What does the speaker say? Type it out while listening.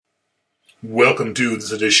Welcome to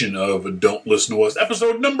this edition of Don't Listen to Us,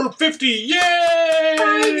 episode number 50. Yay!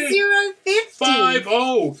 50.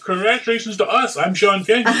 50. Congratulations to us. I'm Sean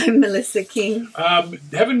King. I'm Melissa King.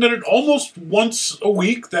 Having done it almost once a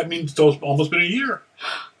week, that means it's almost been a year.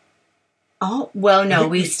 Oh, well, no,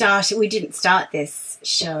 we didn't start this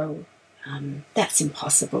show. That's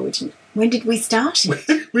impossible. When did we start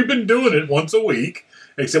it? We've been doing it once a week,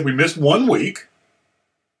 except we missed 1 week.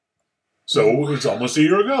 So it's almost a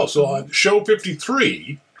year ago. So show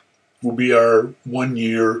 53 will be our 1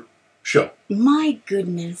 year show. My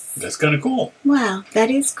goodness. That's kind of cool. Wow, that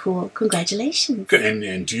is cool. Congratulations.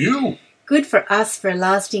 And to you. Good for us for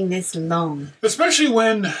lasting this long. Especially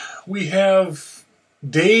when we have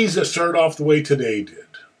days that start off the way today did.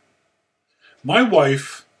 My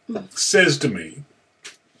wife says to me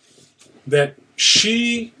that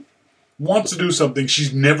she wants to do something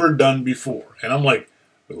she's never done before. And I'm like,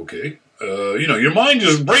 okay. Your mind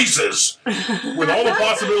just races with all the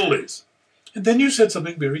possibilities. And then you said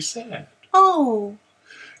something very sad. Oh.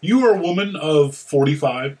 You are a woman of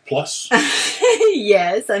 45 plus?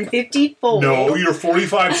 Yes, I'm 54. No, you're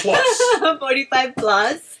 45 plus. 45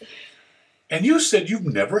 plus. And you said you've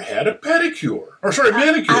never had a pedicure.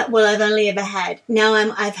 Manicure. Well, I've only ever had.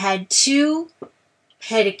 I've had 2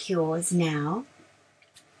 pedicures now.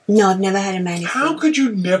 No, I've never had a manicure. How could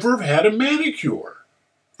you never have had a manicure?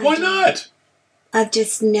 Why not? I've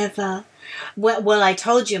just never... Well, I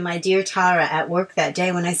told you, my dear Tara, at work that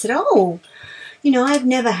day when I said, I've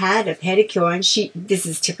never had a pedicure. And this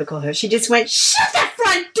is typical her, she just went, shut the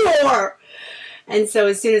front door! And so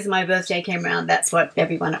as soon as my birthday came around, that's what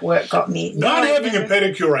everyone at work got me. Not having a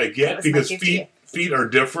pedicure I get, because feet are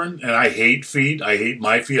different, and I hate feet. I hate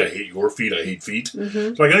my feet. I hate your feet. I hate feet.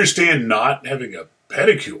 Mm-hmm. So I can understand not having a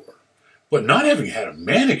pedicure, but not having had a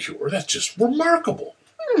manicure, that's just remarkable.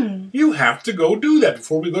 You have to go do that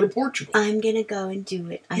before we go to Portugal. I'm going to go and do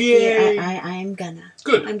it. Yay. I'm going to.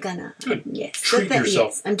 Good. I'm going to. Good. Yes. Treat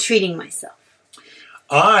yourself. Yes, I'm treating myself.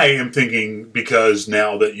 I am thinking, because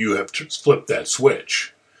now that you have flipped that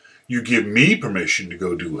switch, you give me permission to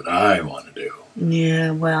go do what I want to do.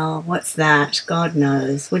 Yeah, well, what's that? God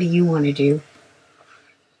knows. What do you want to do?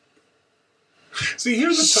 See,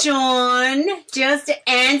 here's the Sean, just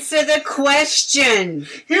answer the question.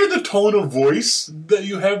 Hear the tone of voice that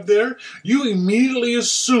you have there? You immediately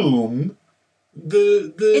assume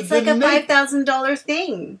It's like a $5,000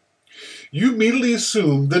 thing. You immediately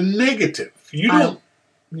assume the negative. You don't.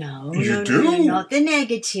 No, you do. No, not the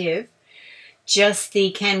negative. Just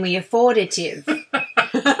the can we afford it-ive.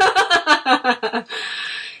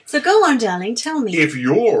 So go on, darling, tell me. If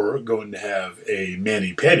you're going to have a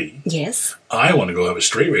mani-pedi, yes, I want to go have a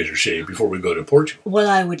straight razor shave before we go to Portugal. Well,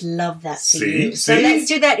 I would love that for you. So let's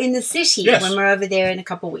do that in the city when we're over there in a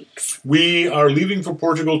couple weeks. We are leaving for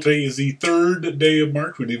Portugal. Today is the 3rd day of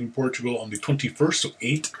March. We're leaving Portugal on the 21st, so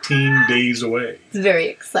 18 days away. It's very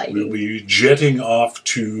exciting. We'll be jetting off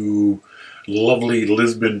to lovely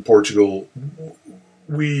Lisbon, Portugal.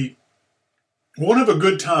 We won't have a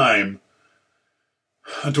good time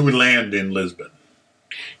until we land in Lisbon.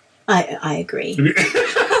 I agree.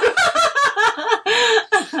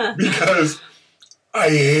 Because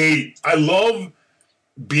I love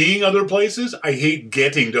being other places. I hate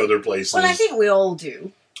getting to other places. Well, I think we all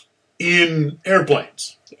do. In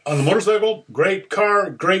airplanes. Yes. On the motorcycle, great car,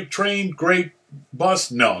 great train, great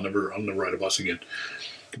bus. No, I'll never ride a bus again.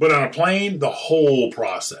 But on a plane, the whole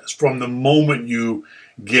process, from the moment you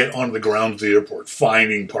get onto the grounds of the airport,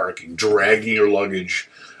 finding parking, dragging your luggage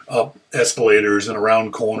up escalators and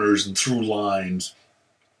around corners and through lines,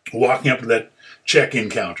 walking up to that check-in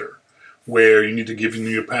counter where you need to give them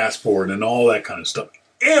your passport and all that kind of stuff.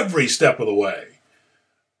 Every step of the way,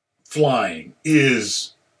 flying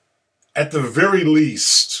is, at the very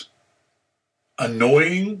least,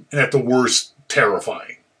 annoying and at the worst,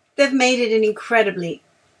 terrifying. They've made it an incredibly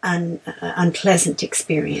unpleasant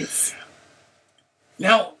experience.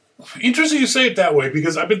 Now, interesting you say it that way,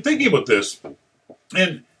 because I've been thinking about this,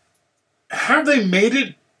 and have they made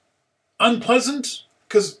it unpleasant?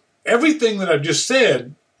 Because everything that I've just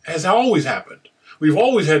said has always happened. We've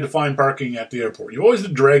always had to find parking at the airport. You always had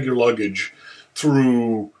to drag your luggage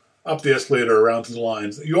through, up the escalator, around to the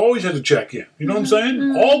lines. You always had to check in. You know what I'm saying?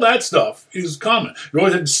 Mm-hmm. All that stuff is common. You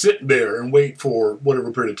always had to sit there and wait for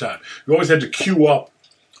whatever period of time. You always had to queue up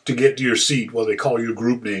to get to your seat while they call you a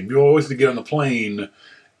group name. You always had to get on the plane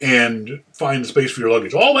and find the space for your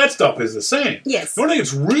luggage. All that stuff is the same. Yes. The only thing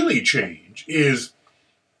that's really changed is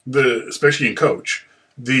especially in coach,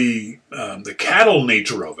 the cattle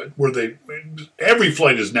nature of it, where every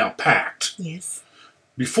flight is now packed. Yes.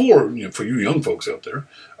 before, for you young folks out there,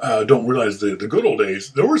 don't realize the good old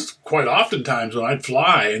days, there was quite often times when I'd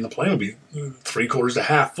fly and the plane would be 3/4 to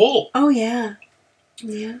half full. Oh, yeah.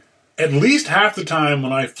 Yeah. At least half the time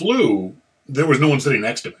when I flew, there was no one sitting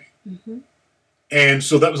next to me. Mm-hmm. And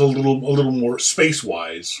so that was a little more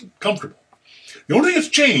space-wise comfortable. The only thing that's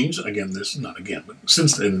changed, but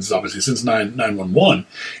since, and it's obviously since 911,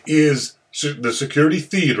 is the security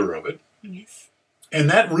theater of it. Yes. And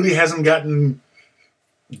that really hasn't gotten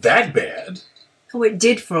that bad. Oh, it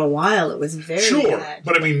did for a while. It was very bad.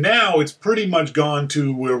 But I mean, now it's pretty much gone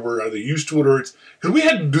to where we're either used to it or it's... Because we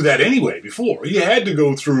had to do that anyway before. You had to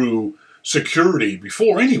go through security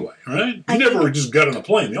before anyway, right? You never just got on a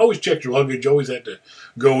plane. They always checked your luggage. You always had to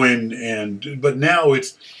go in But now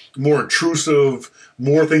it's more intrusive.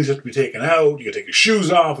 More things have to be taken out. You got to take your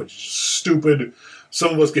shoes off, which is stupid.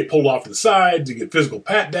 Some of us get pulled off to the sides. You get physical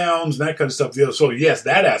pat-downs and that kind of stuff. So, yes,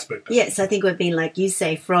 that aspect of it. Yes, I think we've been, like you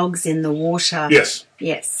say, frogs in the water. Yes.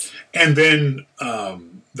 Yes. And then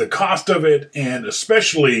the cost of it, and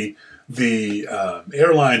especially the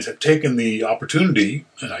airlines have taken the opportunity,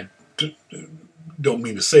 and I don't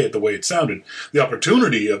mean to say it the way it sounded, the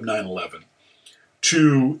opportunity of 9/11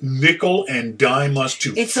 to nickel and dime us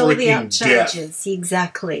to it's all the freaking upcharges. death.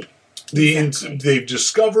 Exactly. They've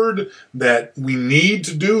discovered that we need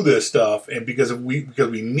to do this stuff, and because we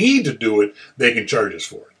need to do it, they can charge us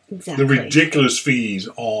for it. Exactly. The ridiculous fees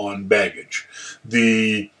on baggage,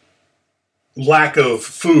 the lack of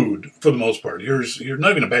food for the most part. Here's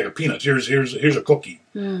not even a bag of peanuts. Here's a cookie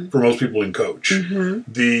for most people in coach.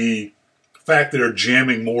 Mm-hmm. The fact that they're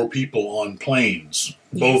jamming more people on planes,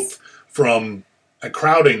 both from a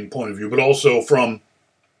crowding point of view, but also from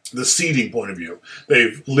the seating point of view.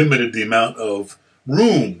 They've limited the amount of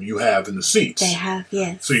room you have in the seats. They have,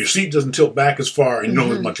 yes. So your seat doesn't tilt back as far and you don't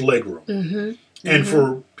have as much leg room. Mm-hmm. And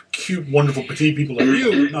for cute, wonderful, petite people like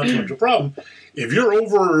you, not too much of a problem. If you're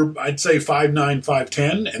over, I'd say 5'9",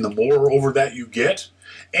 5'10", and the more over that you get,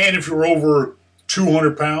 and if you're over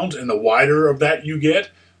 200 pounds and the wider of that you get,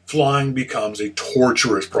 flying becomes a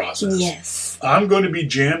torturous process. Yes. I'm going to be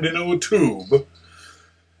jammed into a tube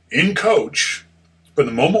in coach. But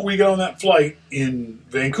the moment we get on that flight in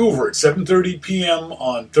Vancouver at 7:30 p.m.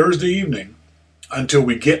 on Thursday evening until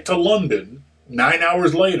we get to London 9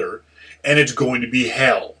 hours later, and it's going to be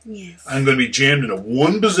hell. Yes. I'm going to be jammed into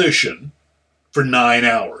one position for 9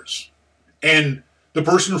 hours. And the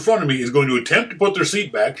person in front of me is going to attempt to put their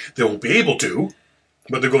seat back. They won't be able to,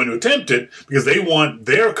 but they're going to attempt it because they want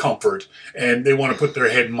their comfort and they want to put their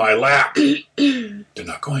head in my lap. They're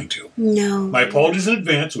not going to. No. My apologies in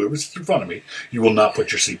advance, whoever sits in front of me. You will not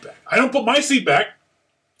put your seat back. I don't put my seat back.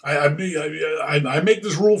 I make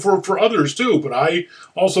this rule for others too, but I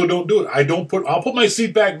also don't do it. I'll put my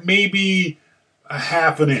seat back maybe a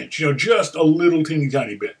half an inch, just a little teeny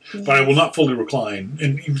tiny bit. Yes. But I will not fully recline,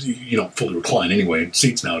 and you don't fully recline anyway in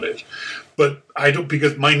seats nowadays. But I don't,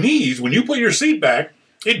 because my knees, when you put your seat back,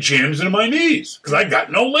 it jams into my knees because I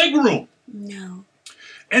got no leg room. No.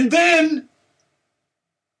 And then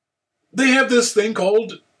they have this thing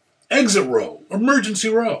called exit row, emergency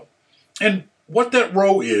row. And what that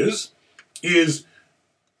row is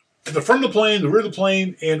at the front of the plane, the rear of the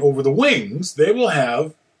plane, and over the wings, they will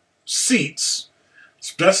have seats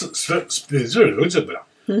specifically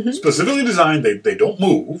designed. They don't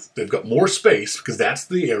move. They've got more space because that's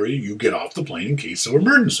the area you get off the plane in case of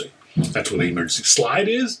emergency. That's where the emergency slide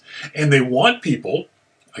is. And they want people,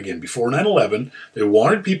 again, before 9/11, they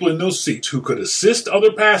wanted people in those seats who could assist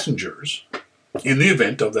other passengers in the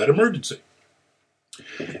event of that emergency.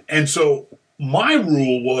 And so my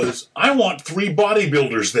rule was, I want 3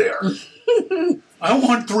 bodybuilders there. I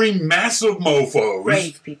want 3 massive mofos.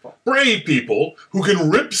 Brave people who can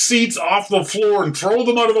rip seats off the floor and throw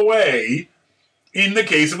them out of the way in the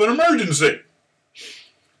case of an emergency.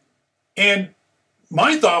 And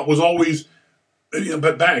my thought was always,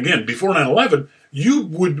 but back again, before 9/11,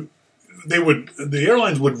 the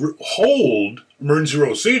airlines would hold emergency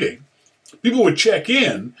row seating. People would check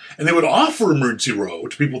in, and they would offer emergency row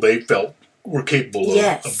to people they felt were capable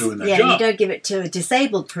of doing that job. Yeah, you don't give it to a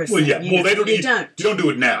disabled person. Well, yeah, you don't. You don't do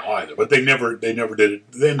it now either. But they never did it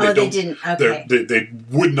then. They didn't. Okay. They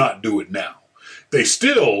would not do it now.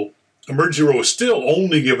 Emergency row is still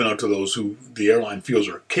only given out to those who the airline feels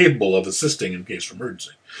are capable of assisting in case of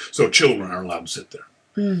emergency. So children aren't allowed to sit there.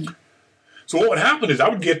 Mm. So what would happen is I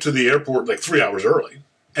would get to the airport like 3 hours early,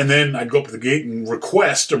 and then I'd go up to the gate and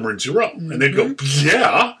request emergency row. Mm-hmm. And they'd go,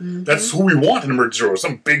 yeah, that's who we want in emergency row,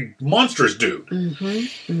 some big monstrous dude.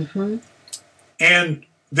 Mm-hmm. Mm-hmm. And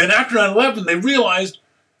then after 9/11, they realized,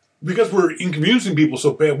 because we're inconveniencing people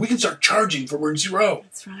so bad, we can start charging for emergency row.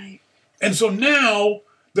 That's right. And so now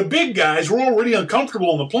the big guys who are already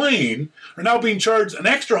uncomfortable on the plane are now being charged an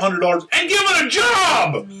extra $100 and given a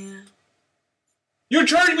job. Yeah. You're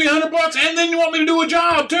charging me $100 and then you want me to do a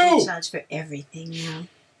job too. They charge for everything now.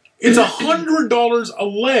 It's $100 a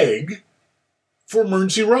leg for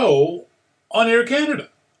emergency row on Air Canada.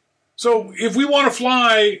 So if we want to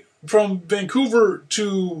fly from Vancouver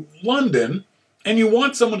to London and you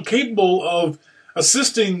want someone capable of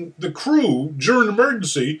assisting the crew during an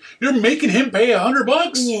emergency, you're making him pay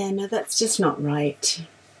 $100. Yeah, no, that's just not right.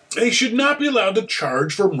 They should not be allowed to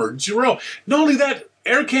charge for emergency row. Not only that,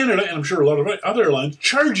 Air Canada, and I'm sure a lot of other airlines,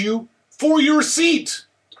 charge you for your seat.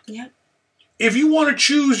 Yep. If you want to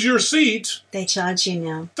choose your seat, They charge you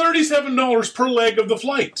now. $37 per leg of the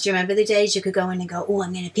flight. Do you remember the days you could go in and go, oh,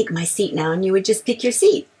 I'm going to pick my seat now, and you would just pick your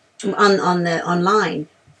seat online?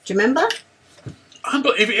 Do you remember? And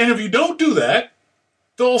if you don't do that,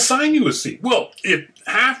 they'll assign you a seat. Well, if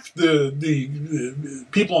half the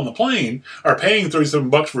people on the plane are paying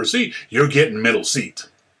 $37 for a seat, you're getting middle seat.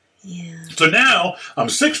 Yeah. So now I'm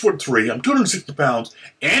 6'3", I'm 260 pounds,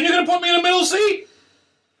 and you're going to put me in a middle seat?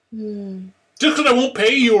 Just because I won't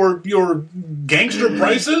pay your gangster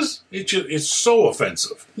prices? It's so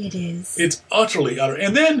offensive. It is. It's utterly utter.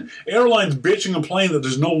 And then airlines bitch and complain that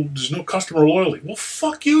there's no customer loyalty. Well,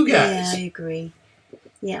 fuck you guys. Yeah, I agree.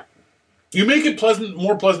 Yeah. You make it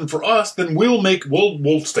more pleasant for us, then we'll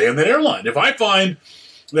stay on that airline. If I find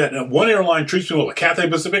that one airline treats me well, like Cathay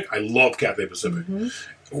Pacific, I love Cathay Pacific.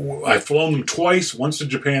 I've flown them twice, once to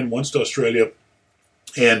Japan, once to Australia.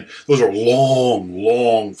 And those are long,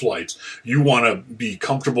 long flights. You want to be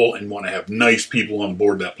comfortable and want to have nice people on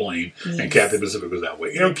board that plane. Yes. And Cathay Pacific was that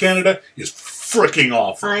way. Air Canada is freaking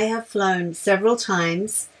awful. I have flown several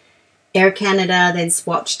times. Air Canada then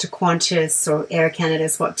swapped to Qantas, or Air Canada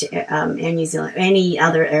swapped to Air New Zealand, any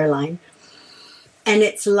other airline. And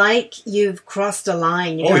it's like you've crossed a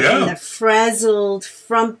line. You're in the frazzled,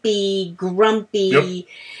 frumpy, grumpy,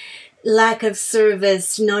 lack of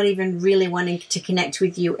service, not even really wanting to connect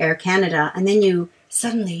with you, Air Canada. And then you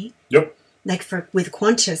suddenly, like with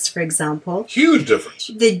Qantas, for example. Huge difference.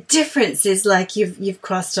 The difference is like you've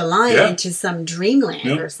crossed a line into some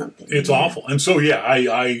dreamland or something. It's awful. And so,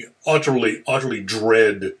 I utterly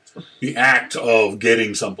dread the act of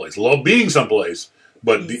getting someplace. Love being someplace,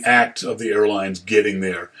 but the act of the airlines getting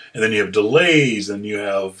there. And then you have delays, and you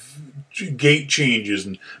have gate changes,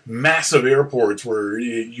 and massive airports where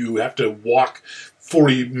you have to walk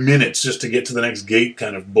 40 minutes just to get to the next gate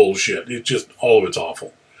kind of bullshit. It's just, all of it's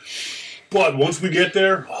awful. But once we get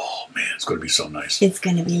there, oh man, it's going to be so nice. It's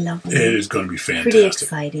going to be lovely. It is going to be fantastic. Pretty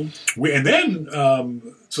exciting. And then,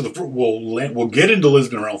 we'll get into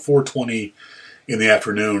Lisbon around 4:20 in the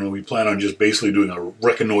afternoon, and we plan on just basically doing a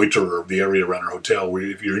reconnoiter of the area around our hotel.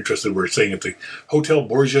 If you're interested, we're staying at the Hotel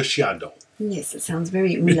Borja Chiado. Yes, it sounds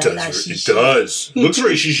very It does. Looks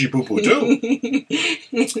very shishi-poo-poo, too.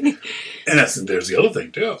 And there's the other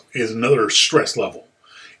thing, too, is another stress level.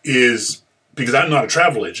 Is, because I'm not a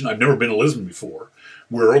travel agent, I've never been to Lisbon before,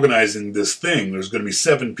 we're organizing this thing. There's going to be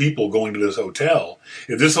 7 people going to this hotel.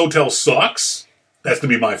 If this hotel sucks, that's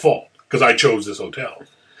going to be my fault, because I chose this hotel.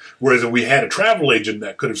 Whereas if we had a travel agent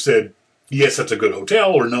that could have said, yes, that's a good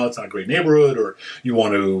hotel, or no, it's not a great neighborhood, or you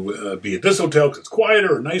want to be at this hotel because it's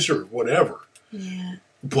quieter or nicer or whatever. Yeah.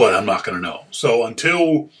 But I'm not going to know. So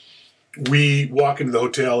until we walk into the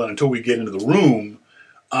hotel and until we get into the room,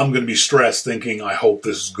 I'm going to be stressed thinking, I hope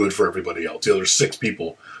this is good for everybody else. The other 6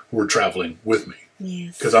 people who are traveling with me.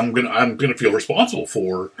 Yes. Because I'm going to feel responsible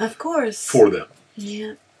for them.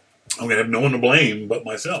 Yeah. I'm going to have no one to blame but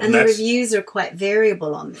myself. And the reviews are quite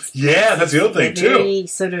variable on this. Yeah, that's the other thing, too. Very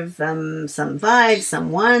sort of some 5,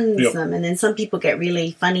 some 1, and then some people get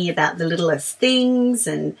really funny about the littlest things,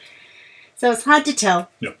 and so it's hard to tell.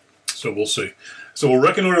 Yeah, so we'll see. So we'll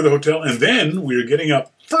reconnoiter the hotel, and then we're getting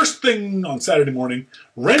up first thing on Saturday morning,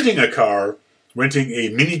 renting a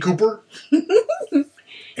Mini Cooper,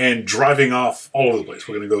 and driving off all over the place.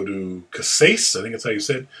 We're going to go to Casais, I think that's how you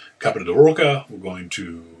said, Capita de Roca. We're going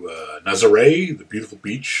to Nazaré, the beautiful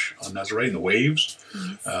beach on Nazaré and the waves.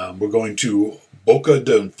 Yes. We're going to Boca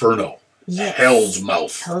de Inferno, Hell's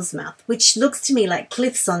Mouth, which looks to me like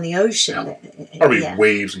cliffs on the ocean. Probably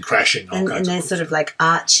waves and crashing, and there's sort of like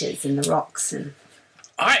arches in the rocks. And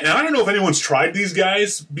I don't know if anyone's tried these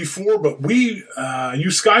guys before, but we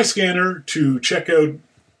use Skyscanner to check out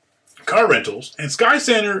car rentals, and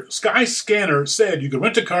Skyscanner said you could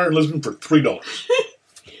rent a car in Lisbon for $3.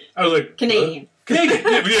 I was like, Canadian. Canadian.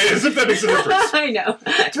 Yeah, as if that makes a difference. I know.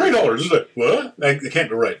 $3. I was like, what? That can't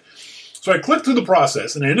be right. So I clicked through the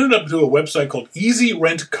process, and I ended up to a website called Easy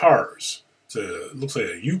Rent Cars. It looks like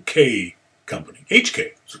a UK company.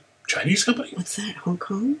 HK. It's Chinese company? What's that? Hong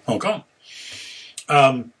Kong? Hong Kong.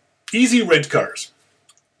 Easy Rent Cars.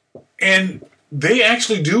 And they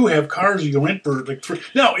actually do have cars you can rent for like three.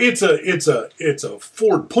 Now it's a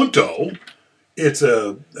Ford Punto. It's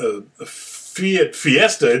a Fiat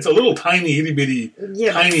Fiesta. It's a little tiny itty bitty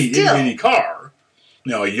car.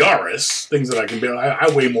 You know, a Yaris. Things that I can bear. I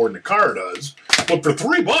weigh more than the car does. But for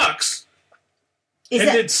 $3,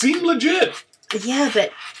 it seemed legit. Yeah,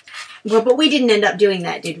 but we didn't end up doing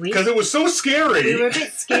that, did we? Because it was so scary. We were a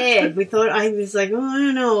bit scared. I was like, oh, I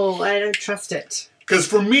don't know. I don't trust it. Because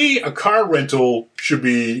for me, a car rental should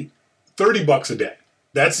be $30 a day.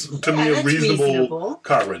 That's to me a reasonable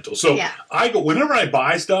car rental. So I go whenever I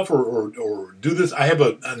buy stuff or do this, I have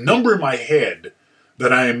a number in my head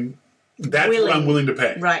that's what I'm willing to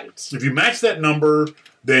pay. Right. If you match that number,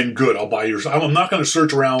 then good. I'll buy yours. I'm not going to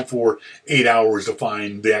search around for 8 hours to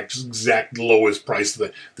find the exact lowest price.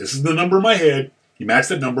 This is the number in my head. You match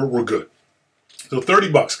that number, we're good. So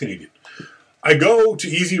 $30 Canadian. I go to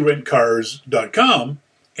EasyRentCars.com,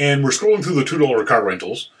 and we're scrolling through the $2 car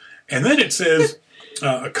rentals, and then it says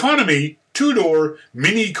economy 2-door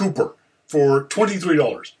Mini Cooper for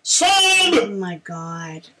 $23. Sold! Oh my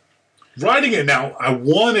God. Riding it now, I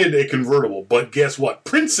wanted a convertible, but guess what?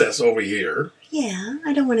 Princess over here. Yeah,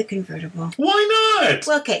 I don't want a convertible. Why not?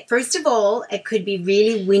 Well, okay, first of all, it could be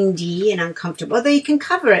really windy and uncomfortable, although you can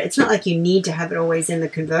cover it. It's not like you need to have it always in the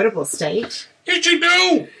convertible state. Yes, you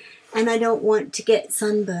do! And I don't want to get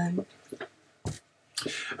sunburned.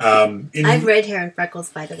 I have red hair and freckles,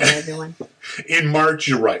 by the way, everyone. In March,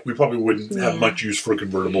 you're right. We probably wouldn't have much use for a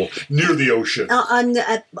convertible near the ocean.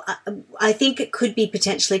 I think it could be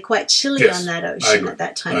potentially quite chilly on that ocean at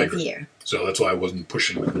that time of year. So that's why I wasn't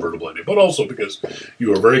pushing the convertible idea. But also because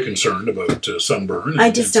you are very concerned about sunburn.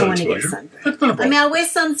 I just don't want to get sunburned. That's not a problem. I mean, I'll wear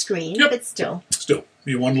sunscreen, but still. Still.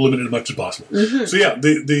 You want to limit it as much as possible. Mm-hmm. So yeah,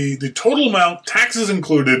 the total amount, taxes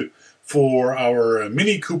included, for our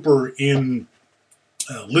Mini Cooper in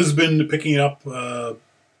Lisbon, picking it up from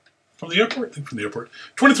the airport. I think from the airport,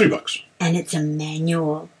 $23. And it's a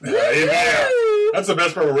manual. Yeah, that's the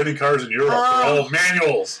best part of renting cars in Europe. They're all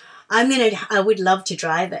manuals. I would love to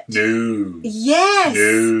drive it. No. Yes.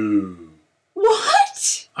 No.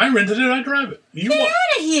 What? I rented it. I drive it. Get out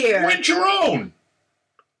of here. Rent your own.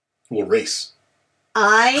 We'll race.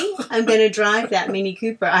 I am going to drive that Mini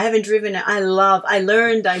Cooper. I haven't driven it. I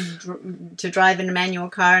learned to drive in a manual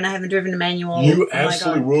car, and I haven't driven a manual. You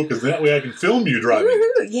absolutely will, because that way I can film you driving.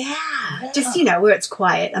 Woo-hoo, yeah. Just, where it's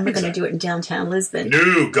quiet. I'm not going to do it in downtown Lisbon.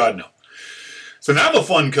 No, God, no. So now the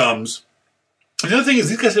fun comes. Another thing is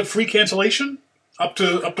these guys have free cancellation. Up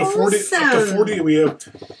to 40. Up to 40 we have.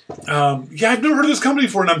 I've never heard of this company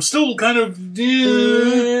before, and I'm still kind of...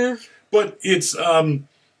 But it's, again,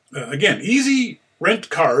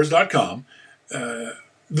 EasyRentCars.com. The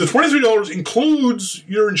 $23 includes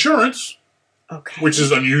your insurance, which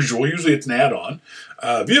is unusual. Usually it's an add-on.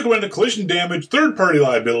 Vehicle rental, collision damage, third-party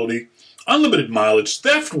liability, unlimited mileage,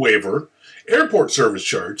 theft waiver, airport service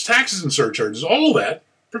charge, taxes and surcharges, all of that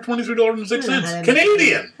for $23.06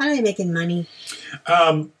 Canadian. How are they making money?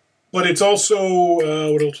 But it's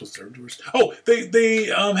also, what else was there? Oh, they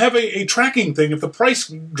have a tracking thing. If the price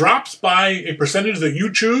drops by a percentage that you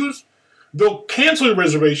choose, they'll cancel your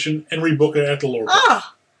reservation and rebook it at the lower price.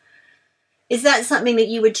 Oh! Is that something that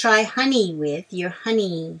you would try honey with? Your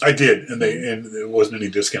honey? I did, and there wasn't any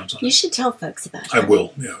discounts on it. You should tell folks about it. I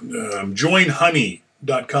will, yeah.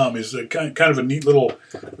 JoinHoney.com is a kind of a neat little,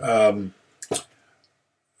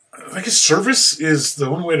 I guess service is the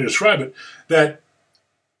only way to describe it, that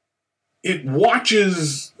it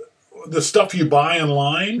watches the stuff you buy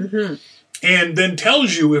online and then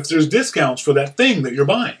tells you if there's discounts for that thing that you're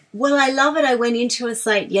buying. Well, I love it. I went into a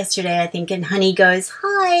site yesterday, I think, and Honey goes,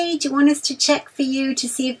 "Hi, do you want us to check for you to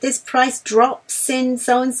see if this price drops in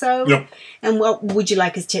so-and-so? Yep. And what would you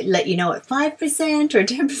like us to let you know at 5% or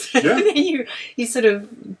 10%? Yeah. And then you sort of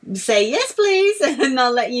say, yes, please, and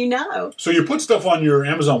they'll let you know. So you put stuff on your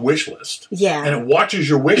Amazon wish list. Yeah. And it watches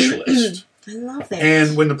your wish list. I love it.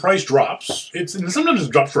 And when the price drops, and sometimes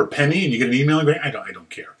it drops for a penny, and you get an email going, I don't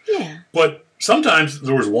care. Yeah. But sometimes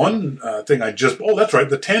there was one thing that's right,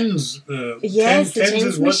 the tens. Yes, the tens tens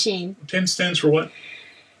is machine. What? Tens stands for what?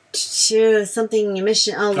 Something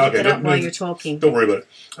emission. I'll look it up while you're talking. Don't worry about it.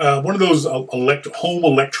 One of those home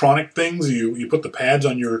electronic things. You put the pads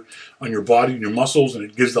on your body and your muscles, and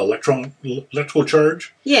it gives the electrical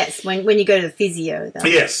charge. Yes, when you go to the physio.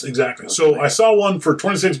 Yes, exactly. So I saw one for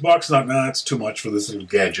 $26. That's too much for this little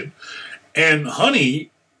gadget. And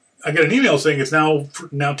Honey I get an email saying it's now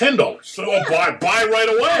 $10. So buy right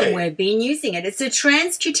away. We've been using it. It's a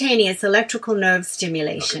transcutaneous electrical nerve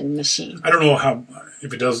stimulation machine. I don't know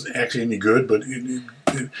if it does actually any good, but the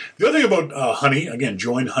other thing about Honey, again,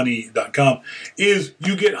 joinhoney.com, is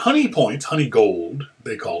you get Honey points, Honey Gold,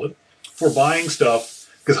 they call it, for buying stuff.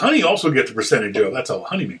 Because Honey also gets a percentage of, that's how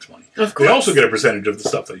Honey makes money. Of course. They also get a percentage of the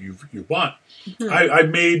stuff that you've bought. Mm-hmm. I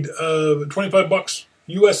made $25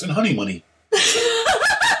 US in Honey money.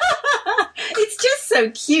 It's just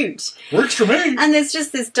so cute. Works for me. And there's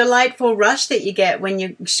just this delightful rush that you get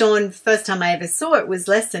when Sean, first time I ever saw it was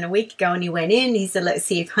less than a week ago, and he went in, he said, let's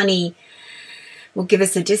see if Honey will give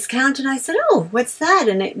us a discount. And I said, oh, what's that?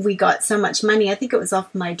 And we got so much money. I think it was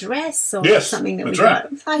off my dress or something that we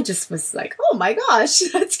got. I just was like, oh my gosh,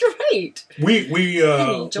 that's great. We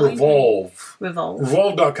Revolve.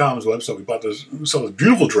 Revolve.com is the website. We saw this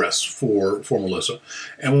beautiful dress for Melissa.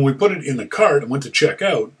 And when we put it in the cart and went to check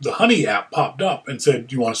out, the Honey app popped up and said,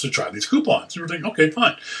 do you want us to try these coupons? And we're thinking, okay,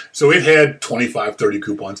 fine. So it had 25, 30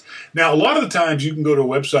 coupons. Now, a lot of the times you can go to a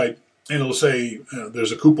website and it'll say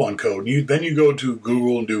there's a coupon code. Then you go to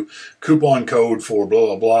Google and do coupon code for blah,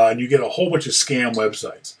 blah, blah, and you get a whole bunch of scam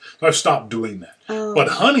websites. So I've stopped doing that. Oh. But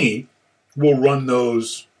Honey will run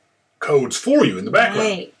those codes for you in the background.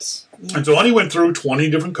 Right. Yeah. And so Honey went through 20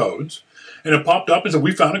 different codes, and it popped up and said,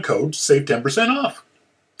 we found a code to save 10% off.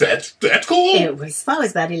 That's cool. It was about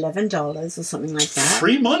 $11 or something like that.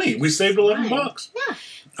 Free money. We saved $11. Yeah.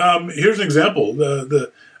 Here's an example.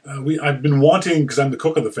 I've been wanting, because I'm the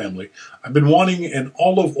cook of the family, I've been wanting an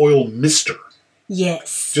olive oil mister.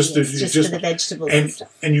 Yes. Just for the vegetables and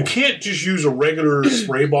stuff. And you can't just use a regular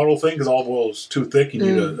spray bottle thing because olive oil is too thick. You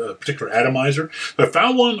need a particular atomizer. So I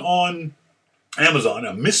found one on Amazon,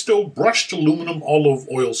 a Misto brushed aluminum olive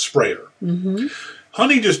oil sprayer. Mm-hmm.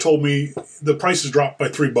 Honey just told me the price has dropped by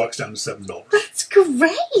 $3 down to $7. That's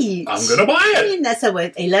great. I'm going to buy it. I mean, that's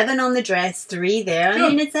 11 on the dress, 3 there. I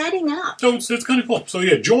mean, it's adding up. So it's kind of cool. So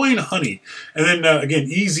yeah, join Honey. And then again,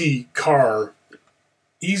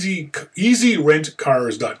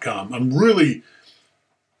 EasyRentCars.com. I'm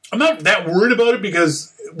not that worried about it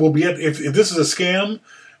because we'll be if this is a scam,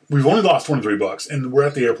 we've only lost $23 and we're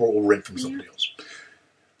at the airport, we'll rent from somebody else.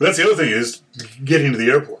 But that's the other thing is getting to the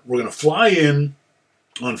airport. We're going to fly in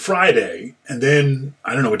on Friday, and then,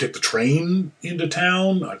 I don't know, we take the train into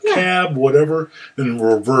town, a cab, whatever, then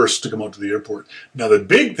reverse to come out to the airport. Now, the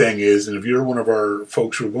big thing is, and if you're one of our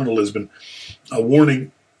folks who are going to Lisbon, a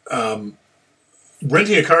warning,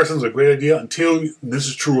 renting a car sounds like a great idea until, this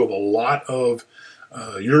is true of a lot of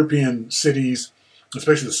European cities,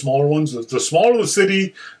 especially the smaller ones. The smaller the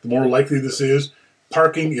city, the more likely this is.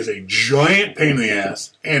 Parking is a giant pain in the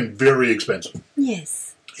ass and very expensive.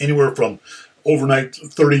 Yes. Anywhere from overnight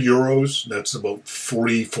 €30, that's about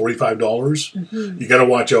 $45. Mm-hmm. You got to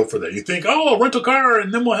watch out for that. You think, oh, I'll rent a car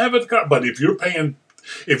and then we'll have it. But if you're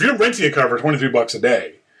renting a car for $23 a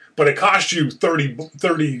day, but it costs you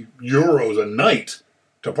 €30 a night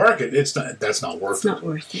to park it, that's not worth it. It's not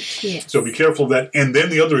worth it, yes. So be careful of that. And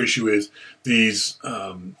then the other issue is these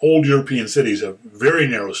old European cities have very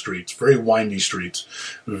narrow streets, very windy streets,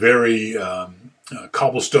 very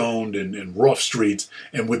cobblestoned and rough streets,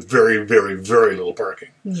 and with very, very, very little parking.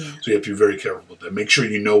 Yeah. So you have to be very careful with that. Make sure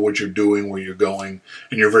you know what you're doing, where you're going,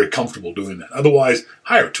 and you're very comfortable doing that. Otherwise,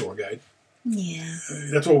 hire a tour guide. Yeah.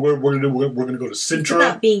 That's what we're going to do. We're going to go to Sintra. It's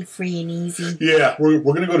about being free and easy. Yeah. We're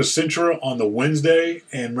going to go to Sintra on the Wednesday,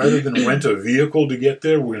 and rather than rent a vehicle to get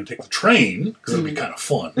there, we're going to take the train, because it'll be kind of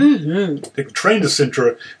fun. Mm-hmm. Take the train to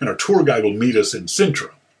Sintra, and our tour guide will meet us in Sintra.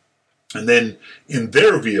 And then, in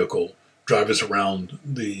their vehicle, drive us around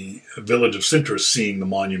the village of Sintra, seeing the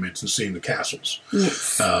monuments and seeing the castles.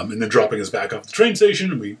 Yes. And then dropping us back off the train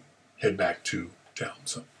station, and we head back to town.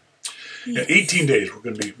 So, yes. 18 days.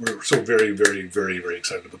 We're so very, very, very, very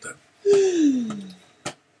excited about that.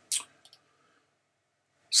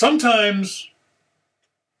 Sometimes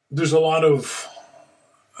there's a lot of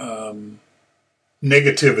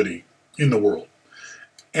negativity in the world,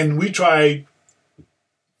 and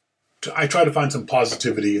I try to find some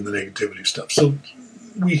positivity in the negativity stuff. So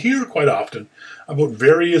we hear quite often about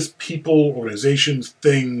various people, organizations,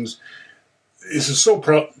 things. This is so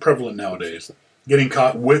prevalent nowadays. Getting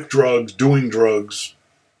caught with drugs, doing drugs.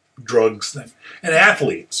 And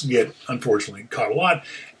athletes get, unfortunately, caught a lot.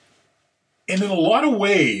 And in a lot of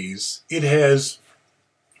ways, it has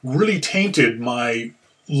really tainted my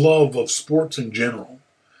love of sports in general.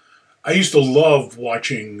 I used to love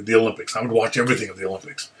watching the Olympics. I would watch everything of the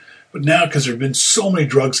Olympics. But now, because there have been so many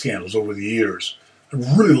drug scandals over the years,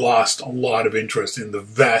 I've really lost a lot of interest in the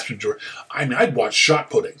vast majority. I mean, I'd watch shot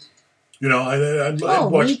putting You know, I'd Oh,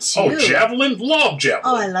 watch. me too. Oh, javelin, love javelin.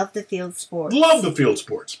 Oh, I love the field sports. Love the field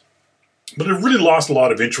sports, but I've really lost a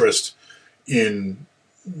lot of interest in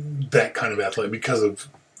that kind of athlete because of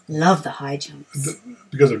Love the high jumps.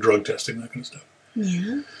 because of drug testing, that kind of stuff.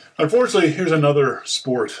 Yeah. Unfortunately, here's another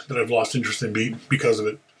sport that I've lost interest in because of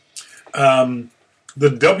it. The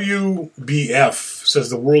WBF says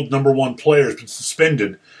the world number one player has been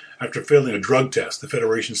suspended after failing a drug test. The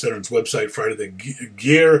Federation said on its website Friday that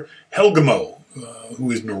Geir Helgemo,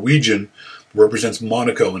 who is Norwegian, represents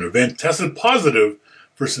Monaco in an event, tested positive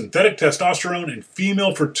for synthetic testosterone and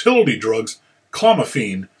female fertility drugs,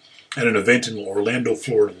 clomiphene, at an event in Orlando,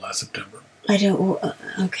 Florida last September. I don't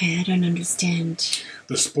understand.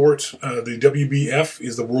 The sport, the WBF,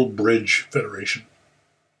 is the World Bridge Federation.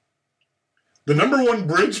 The number one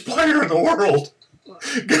bridge player in the world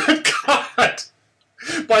got caught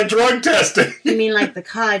by drug testing. You mean like the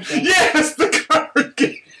card game? Yes, the card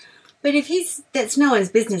game. But that's no one's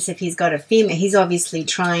business if he's got a female. He's obviously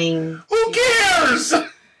trying. Who cares?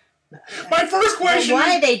 My first question.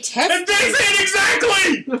 Why are they testing? And they said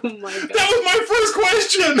exactly. Oh my God. That was my first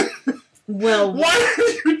question. Well, why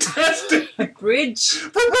are you testing bridge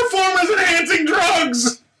for performance-enhancing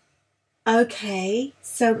drugs? Okay,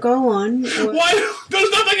 so go on. Why?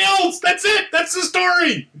 There's nothing else. That's it. That's the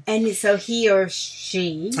story. And so he or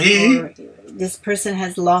she, or this person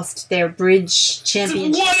has lost their bridge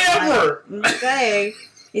championship. Whatever. Okay.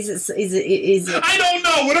 Is it? I don't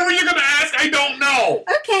know. Whatever you're going to ask, I don't know.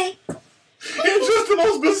 Okay. It's just the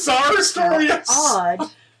most bizarre story.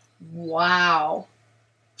 Odd. Wow.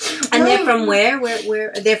 And they're from where?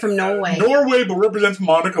 Where? They're from Norway. Norway, but represents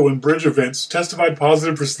Monaco in bridge events. Testified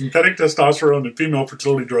positive for synthetic testosterone and female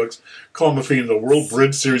fertility drugs, clomiphene, at a World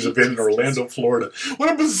Bridge Series event in Orlando, Florida.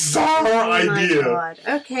 What a bizarre idea! Oh my God.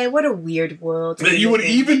 Okay, what a weird world. That you would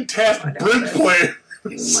even test bridge players.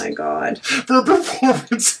 Oh my God. For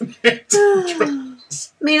performance enhancing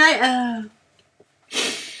drugs. I mean,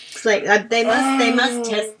 it's like they must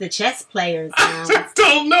test the chess players now. I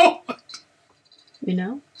don't know. You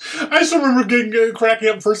know? I still remember cracking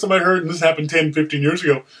up the first time I heard, and this happened 10, 15 years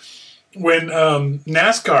ago, when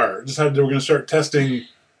NASCAR decided they were going to start testing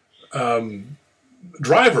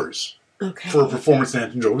drivers for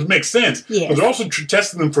performance-enhancing drugs, which makes sense. Yes. But they're also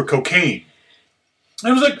testing them for cocaine. And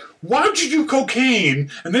I was like, why would you do cocaine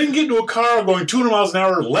and then get into a car going 200 miles an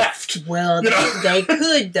hour left? Well, they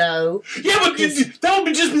could, though. Yeah, but that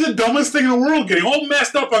would just be the dumbest thing in the world, getting all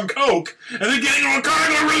messed up on coke and then getting into a car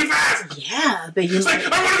going really fast. Yeah, but it's like,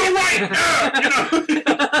 I want to go right!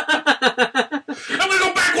 I'm going to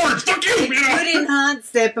go backwards! Fuck you! It would enhance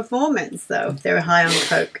their performance, though, if they were high on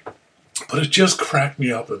coke. But it just cracked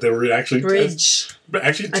me up that they were actually testing.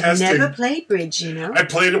 I've never played bridge, you know. I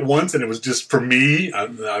played it once, and it was just, for me, I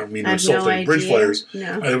don't mean to insult any bridge players.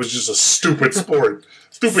 No. It was just a stupid sport.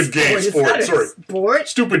 Stupid game. Sport.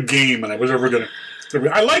 Stupid game, and I was ever going to...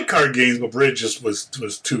 I like card games, but bridge just was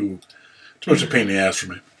too much a pain in the ass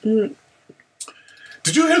for me. Mm.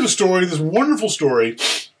 Did you hear the story, this wonderful story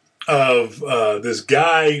of this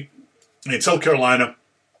guy in South Carolina?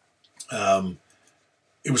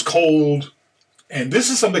 It was cold, and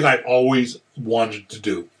this is something I've always wanted to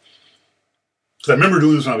do. Because I remember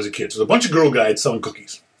doing this when I was a kid. So there's a bunch of girl guides selling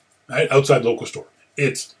cookies, right, outside the local store.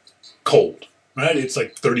 It's cold, right? It's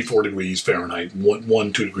like 34 degrees Fahrenheit,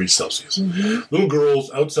 2 degrees Celsius. Mm-hmm. Little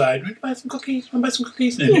girls outside, want to buy some cookies? Want to buy some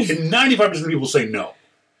cookies? And 95% of people say no.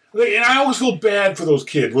 And I always feel bad for those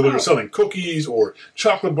kids, whether they're selling cookies or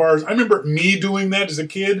chocolate bars. I remember me doing that as a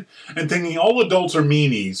kid and thinking all adults are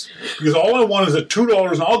meanies because all I want is a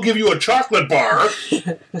 $2 and I'll give you a chocolate bar.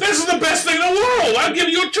 This is the best thing in the world. I'll give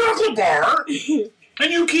you a chocolate bar.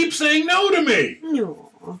 And you keep saying no to me.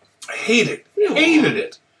 No. I hate it. Hated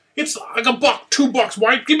it. It's like $1, $2.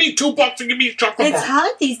 Why? Give me $2 and give me a chocolate bar. It's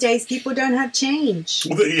hard these days. People don't have change.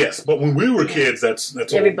 Well, yes, but when we were kids, that's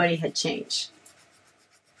everybody had change.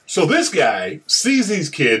 So this guy sees these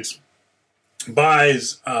kids,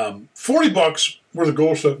 buys $40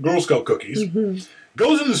 worth of Girl Scout cookies,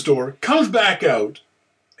 goes in the store, comes back out.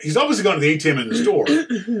 He's obviously gone to the ATM in the store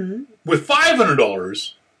with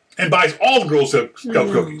 $500 and buys all the Girl Scout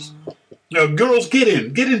cookies. Now, girls, get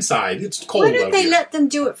inside. It's cold out here. Why don't they let them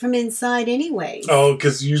do it from inside anyways? Oh,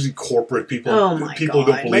 because usually corporate people. Oh my people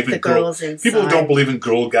God! Don't believe in girls inside. People don't believe in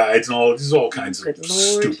girl guides and all. This is all kinds of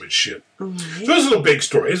stupid shit. Right. So this is a big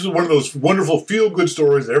story. This is one of those wonderful feel-good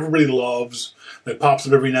stories that everybody loves. That pops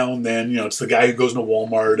up every now and then. You know, it's the guy who goes into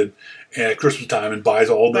Walmart at Christmas time and buys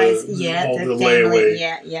all the layaway.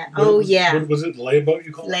 Yeah. What was it? Layaway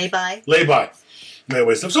you call it?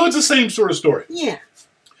 Layaway stuff. So it's the same sort of story. Yeah.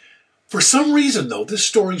 For some reason, though, this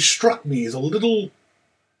story struck me as a little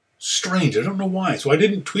Strange. I don't know why. So I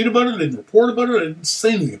didn't tweet about it. I didn't report about it. I didn't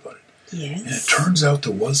say anything about it. Yes. And it turns out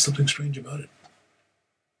there was something strange about it.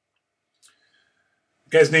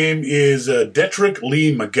 The guy's name is Detrick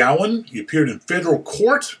Lee McGowan. He appeared in federal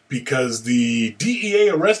court because the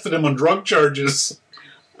DEA arrested him on drug charges.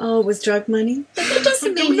 Oh, it was drug money? But that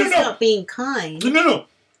doesn't mean he's not being kind. No.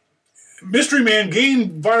 Mystery man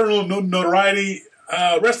gained viral notoriety,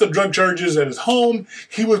 arrested on drug charges at his home.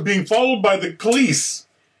 He was being followed by the police.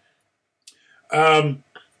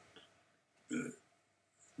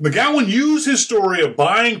 McGowan used his story of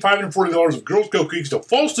buying $540 of Girl Scout cookies to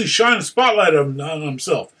falsely shine a spotlight on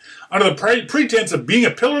himself under the pretense of being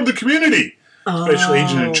a pillar of the community. Special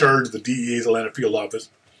agent in charge of the DEA's Atlanta field office.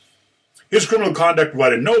 His criminal conduct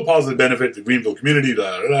provided no positive benefit to the Greenville community.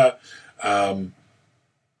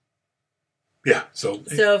 So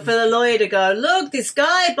for the lawyer to go, look, this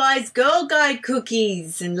guy buys Girl Guide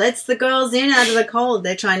cookies and lets the girls in out of the cold.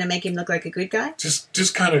 They're trying to make him look like a good guy.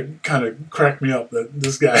 Just kind of cracked me up that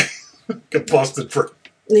this guy got busted for. At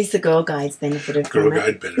least the Girl Guides benefited from it. Girl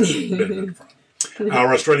Guide benefited from it.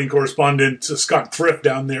 Our Australian correspondent Scott Thrift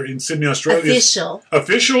down there in Sydney, Australia.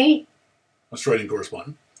 Official Australian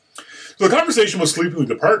correspondent. So the conversation was sleeping with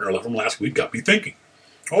the partner from last week got me thinking.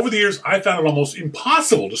 Over the years, I found it almost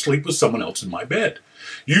impossible to sleep with someone else in my bed.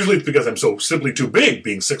 Usually it's because I'm so simply too big,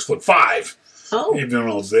 being 6'5". Even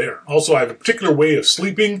when I was there. Also, I have a particular way of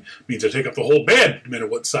sleeping. It means I take up the whole bed, no matter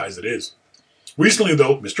what size it is. Recently,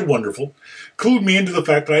 though, Mr. Wonderful clued me into the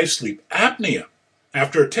fact that I have sleep apnea.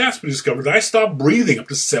 After a test, we discovered that I stopped breathing up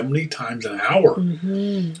to 70 times an hour.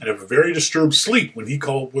 And have a very disturbed sleep when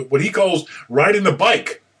what he calls riding the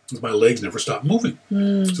bike. Because my legs never stop moving.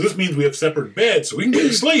 So this means we have separate beds so we can get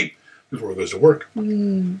to sleep before it goes to work.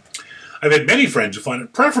 I've had many friends who find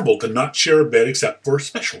it preferable to not share a bed except for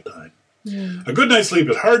special time. A good night's sleep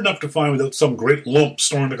is hard enough to find without some great lump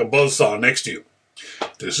snoring like a buzzsaw next to you.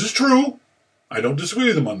 This is true. I don't disagree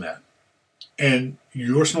with him on that. And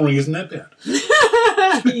your snoring isn't that bad.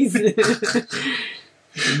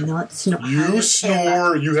 Not snore. You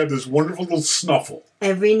snore. You have this wonderful little snuffle.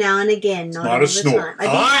 Every now and again, not all a the snore. time.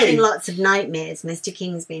 I've been having lots of nightmares. Mr.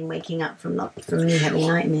 King's been waking up from me having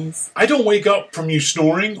nightmares. I don't wake up from you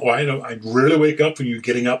snoring, or I rarely wake up from you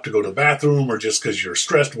getting up to go to the bathroom, or just because you're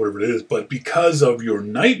stressed, whatever it is. But because of your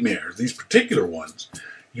nightmares, these particular ones,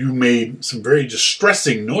 you made some very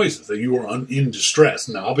distressing noises that you were in distress.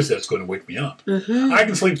 Now, obviously, that's going to wake me up. I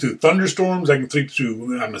can sleep through thunderstorms. I can sleep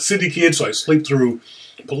through. I'm a city kid, so I sleep through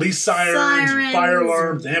police sirens and fire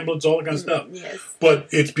alarms, ambulance, all that kind of stuff. Yes. But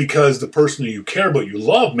it's because the person who you care about, you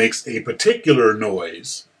love, makes a particular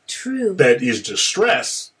noise. True. That is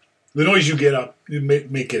distress. The noise you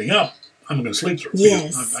make getting up, I'm going to sleep through.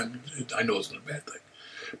 Yes. I know it's not a bad thing.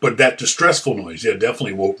 But that distressful noise,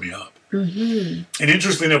 definitely woke me up. And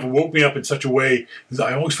interestingly enough, it woke me up in such a way,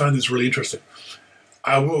 I always find this really interesting.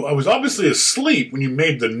 I was obviously asleep when you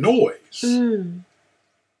made the noise.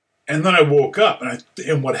 And then I woke up,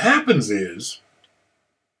 and what happens is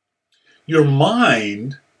your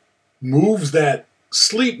mind moves that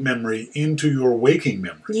sleep memory into your waking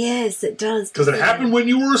memory. Yes, it does. Because it happened when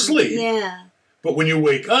you were asleep. Yeah. But when you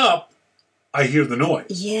wake up, I hear the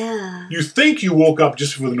noise. Yeah. You think you woke up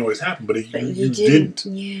just before the noise happened, but you didn't.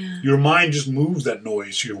 Yeah. Your mind just moves that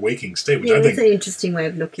noise to your waking state, which I think that's an interesting way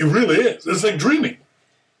of looking. It really is. It's like dreaming.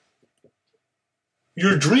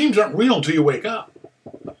 Your dreams aren't real until you wake up.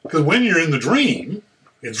 Because when you're in the dream,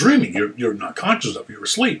 it's dreaming. You're not conscious of it. You're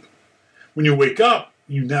asleep. When you wake up,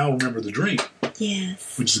 you now remember the dream.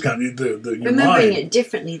 Yes. Which is kind of your remembering mind. it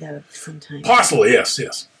differently, though, sometimes. Possibly,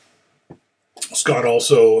 yes. Scott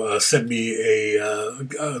also sent me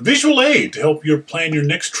a visual aid to help you plan your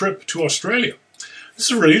next trip to Australia.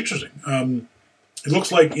 This is really interesting. It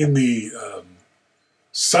looks like in the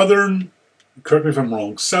southern, correct me if I'm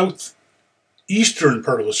wrong, southeastern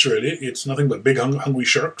part of Australia, it's nothing but big hungry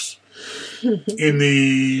sharks. In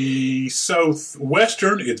the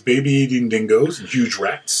southwestern, it's baby-eating dingoes and huge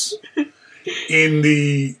rats. In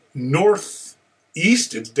the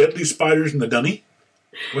northeast, it's deadly spiders in the dunny.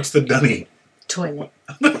 What's the dunny? Toilet.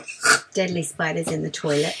 Deadly spiders in the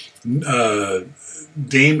toilet.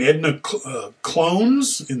 Dame Edna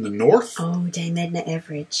clones in the north. Oh, Dame Edna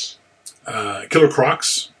Everidge. Killer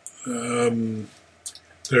crocs.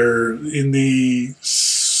 They're in the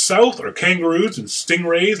south are kangaroos and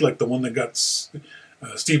stingrays, like the one that got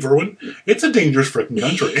Steve Irwin. It's a dangerous freaking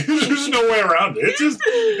country. There's no way around it.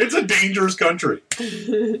 It's a dangerous country.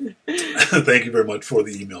 Thank you very much for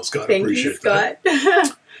the email, Scott. I appreciate that.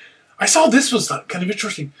 Scott. I saw this was kind of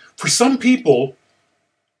interesting. For some people,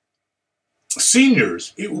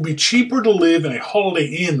 seniors, it would be cheaper to live in a Holiday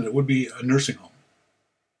Inn than it would be a nursing home.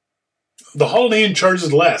 the Holiday Inn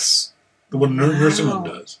charges less than what a nursing home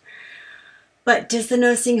does. But does the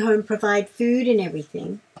nursing home provide food and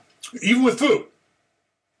everything? Even with food.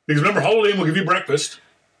 Because remember, Holiday Inn will give you breakfast.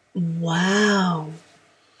 Wow.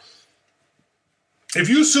 If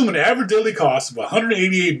you assume an average daily cost of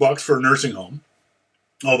 $188 for a nursing home,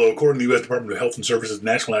 although according to the U.S. Department of Health and Services, the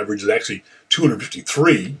national average is actually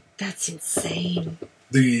 $253. That's insane.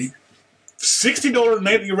 The $60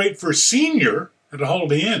 nightly rate for a senior at a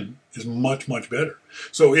Holiday Inn is much, much better.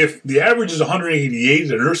 So if the average is $188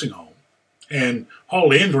 at a nursing home, and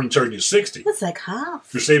Holiday Inn's only charging you $60, that's like half.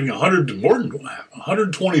 You're saving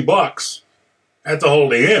 $120 at the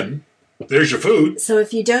Holiday Inn. There's your food. So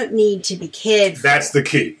if you don't need to be cared for, that's the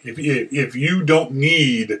key. If you don't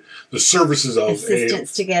need the services of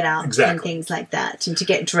assistance to get up exactly. and things like that, and to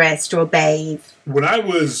get dressed or bathe. When I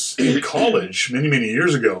was in college many, many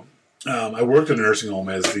years ago, I worked in a nursing home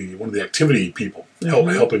as one of the activity people,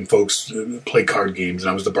 helping folks play card games,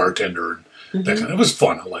 and I was the bartender and that kind of. It was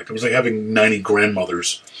fun. I liked it. It was like having 90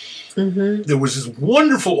 grandmothers. Mm-hmm. There was this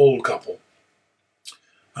wonderful old couple.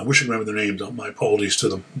 I wish I remember their names. My apologies to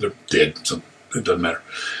them. They're dead, so it doesn't matter.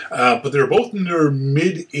 But they were both in their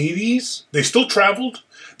mid-80s. They still traveled.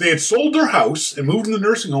 They had sold their house and moved into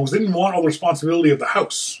nursing homes. They didn't want all the responsibility of the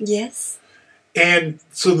house. Yes. And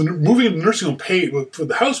so moving into the nursing home paid for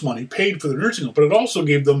the house money, paid for the nursing home, but it also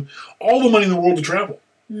gave them all the money in the world to travel.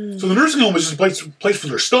 So the nursing home was just a place for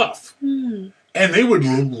their stuff. And they would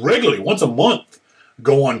regularly, once a month,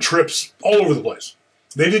 go on trips all over the place.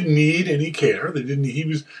 They didn't need any care. He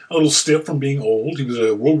was a little stiff from being old. He was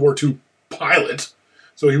a World War II pilot,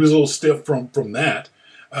 so he was a little stiff from that.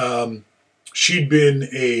 She'd been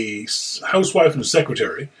a housewife and a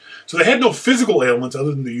secretary, so they had no physical ailments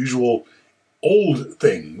other than the usual old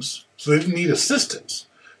things, so they didn't need assistance.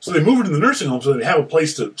 So they moved into the nursing home so they'd have a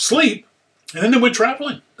place to sleep, and then they went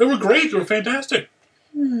traveling. They were great. They were fantastic.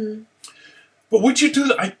 But would you do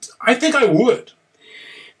that? I think I would.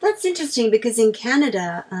 That's interesting because in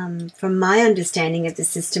Canada, from my understanding of the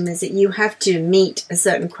system, is that you have to meet a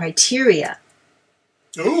certain criteria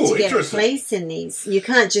to get a place in these. You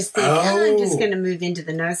can't just think, I'm just going to move into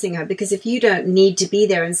the nursing home, because if you don't need to be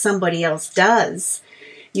there and somebody else does,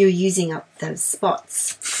 you're using up those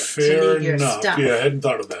spots to leave your stuff. Yeah, I hadn't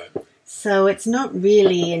thought of that. So it's not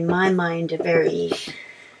really, in my mind, a very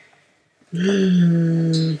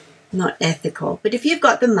not ethical. But if you've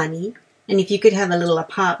got the money, and if you could have a little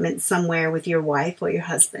apartment somewhere with your wife or your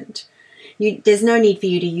husband, there's no need for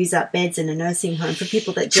you to use up beds in a nursing home for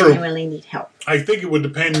people that genuinely need help. I think it would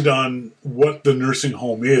depend on what the nursing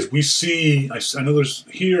home is. We see, I know there's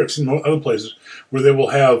here, I've seen other places where they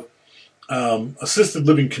will have assisted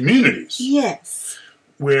living communities. Yes.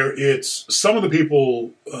 Where it's some of the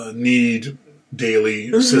people need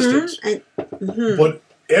daily assistance, but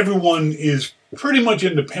everyone is pretty much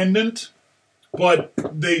independent. But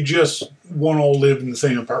they just want to all live in the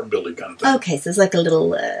same apartment building kind of thing. Okay, so it's like a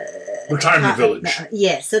little retirement village.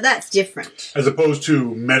 Yeah, so that's different. As opposed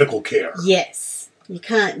to medical care. Yes.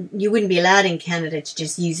 You wouldn't be allowed in Canada to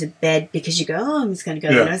just use a bed because you go, I'm just going to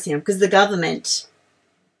go to a nursing home, because the government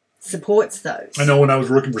supports those. I know when I was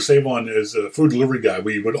working for Save-On as a food delivery guy,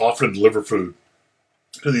 we would often deliver food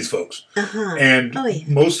to these folks. And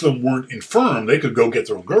most of them weren't infirm. They could go get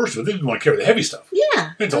their own groceries, but they didn't want to carry the heavy stuff.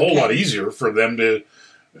 Yeah. It's a whole lot easier for them to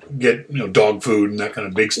get dog food and that kind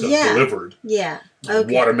of big stuff delivered. Yeah.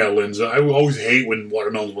 Okay. Watermelons. I always hate when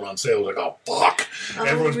watermelons went on sale. I was like, oh, fuck.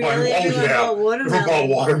 Everyone's buying Everyone bought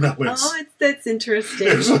watermelons. Oh, that's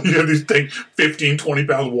interesting. So you have these things, 15, 20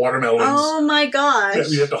 pound watermelons. Oh, my gosh.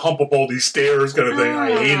 You have to hump up all these stairs kind of thing.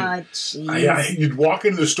 I hate it. You'd walk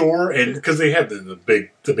into the store, and because they had the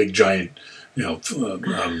big giant,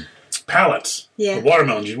 pallets of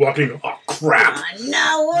watermelons. You'd walk in and go, oh, crap. Oh,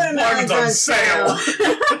 no, watermelons on sale.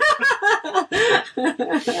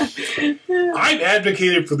 I've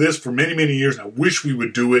advocated for this for many, many years, and I wish we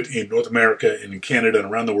would do it in North America and in Canada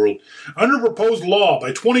and around the world. Under proposed law, by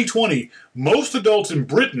 2020, most adults in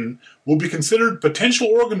Britain will be considered potential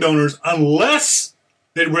organ donors unless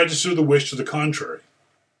they register the wish to the contrary.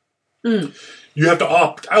 You have to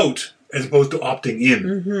opt out as opposed to opting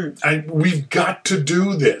in. And we've got to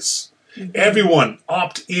do this. Everyone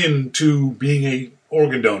opt in to being an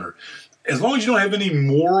organ donor. As long as you don't have any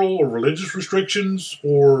moral or religious restrictions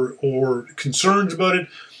or concerns about it,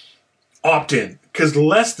 opt in. Because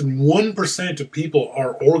less than 1% of people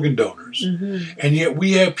are organ donors. And yet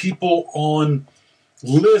we have people on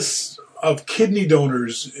lists of kidney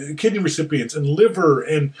donors, kidney recipients, and liver,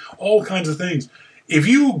 and all kinds of things. If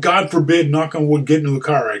you, God forbid, knock on wood, get into a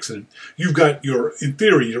car accident, you've got in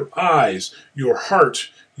theory, your eyes, your heart,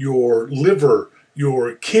 your liver,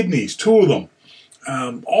 your kidneys, 2 of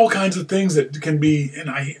them, all kinds of things that can be, and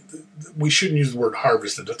we shouldn't use the word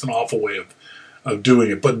harvested. That's an awful way of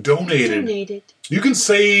doing it, but donated. You can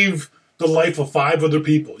save the life of 5 other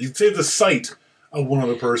people. You can save the sight of one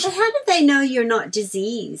other person. But how do they know you're not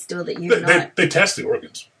diseased or that you're not? They test the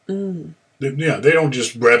organs. They don't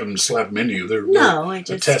just grab them and slap them into you. There's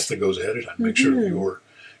a test that goes ahead of time to make sure that you're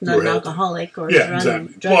not an alcoholic or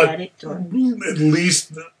exactly. drug addict. Or at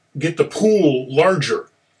least get the pool larger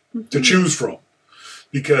to choose from,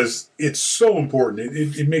 because it's so important.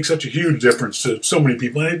 It makes such a huge difference to so many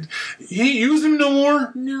people. And you ain't use them no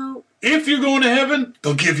more. No. If you're going to heaven,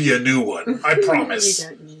 they'll give you a new one. I promise. You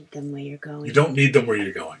don't need them where you're going. You don't need them where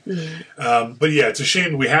you're going. Yeah. But yeah, it's a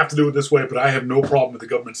shame we have to do it this way, but I have no problem with the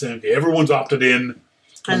government saying, okay, everyone's opted in.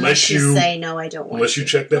 Unless you say, no, I don't want Unless you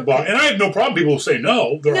check that box. And I have no problem people who say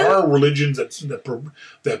no. There are religions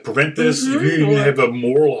that prevent this. If you have a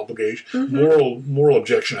moral obligation, moral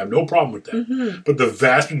objection, I have no problem with that. But the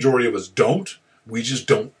vast majority of us don't. We just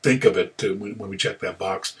don't think of it when we check that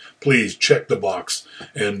box. Please check the box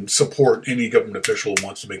and support any government official who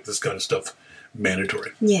wants to make this kind of stuff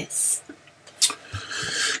mandatory. Yes.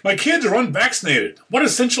 My kids are unvaccinated. What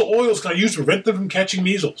essential oils can I use to prevent them from catching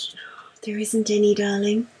measles? There isn't any,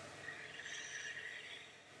 darling.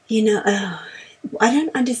 I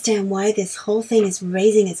don't understand why this whole thing is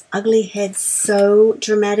raising its ugly head so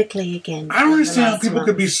dramatically again. I don't understand how people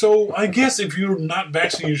could be so... I guess if you're not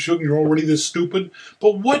vaccinated, you shouldn't. You're already this stupid.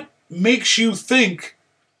 But what makes you think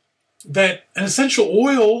that an essential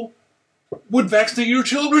oil would vaccinate your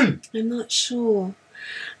children? I'm not sure.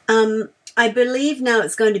 I believe now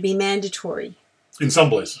it's going to be mandatory. In some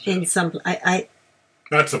places. In some...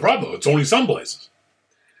 That's the problem, though. It's only some places.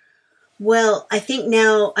 Well, I think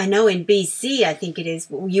now, I know in BC, I think it is,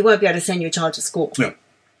 you won't be able to send your child to school. No.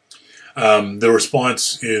 The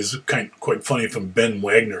response is quite funny from Ben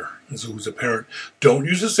Wagner, who's a parent. Don't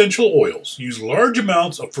use essential oils. Use large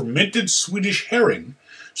amounts of fermented Swedish herring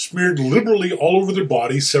smeared liberally all over their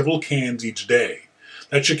body, several cans each day.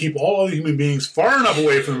 That should keep all other human beings far enough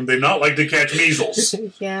away from them they not like to catch measles.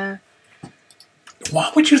 Yeah.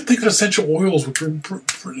 Why would you think that essential oils would...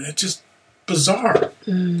 It's just bizarre.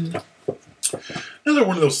 Another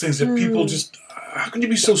one of those things that people just... How can you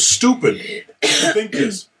be so stupid to think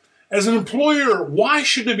this? As an employer, why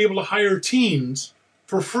shouldn't I be able to hire teens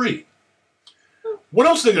for free? What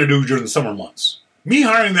else are they going to do during the summer months? Me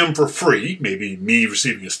hiring them for free, maybe me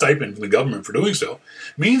receiving a stipend from the government for doing so,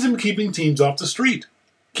 means I'm keeping teens off the street,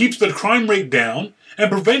 keeps the crime rate down,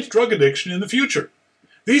 and prevents drug addiction in the future.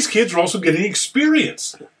 These kids are also getting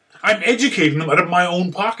experience. I'm educating them out of my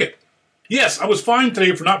own pocket. Yes, I was fined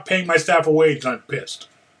today for not paying my staff a wage, and I'm pissed.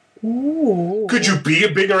 Ooh. Could you be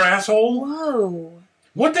a bigger asshole? Whoa.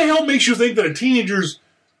 What the hell makes you think that a teenager's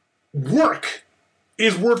work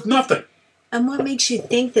is worth nothing? And what makes you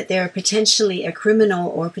think that they're potentially a criminal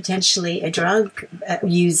or potentially a drug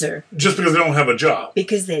user? Just because they don't have a job.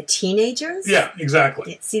 Because they're teenagers? Yeah,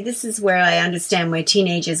 exactly. Yeah, see, this is where I understand why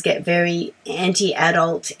teenagers get very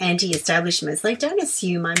anti-adult, anti-establishment. It's like, don't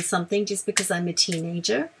assume I'm something just because I'm a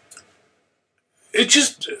teenager. It's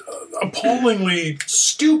just appallingly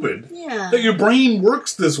stupid Yeah. that your brain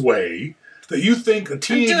works this way, that you think a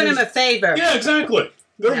teenager... I'm doing them a favor. Yeah, exactly.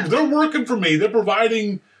 They're working for me. They're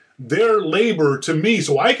providing their labor to me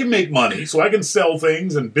so I can make money, so I can sell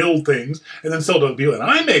things and build things, and then sell to other people. And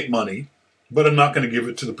I make money, but I'm not going to give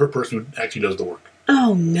it to the person who actually does the work.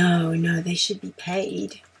 Oh, no, they should be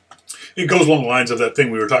paid. It goes along the lines of that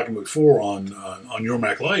thing we were talking about before on Your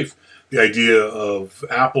Mac Life, the idea of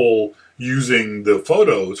Apple using the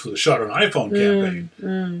photos for the Shot on iPhone campaign,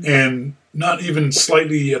 and not even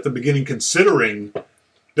slightly at the beginning considering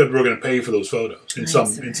that we're going to pay for those photos in some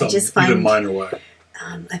even minor way.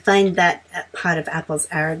 I find that part of Apple's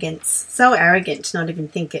arrogance so arrogant to not even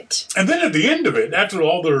think it. And then at the end of it, after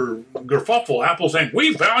all their kerfuffle, Apple's saying,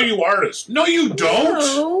 "We value artists." No, you don't.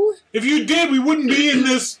 No. If you did, we wouldn't be in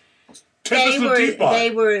this tempest in the teapot. I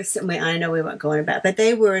know we weren't going about, but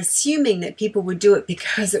they were assuming that people would do it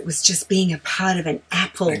because it was just being a part of an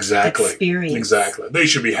Apple experience. Exactly. They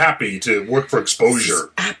should be happy to work for exposure.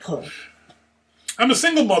 Apple. I'm a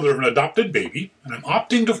single mother of an adopted baby, and I'm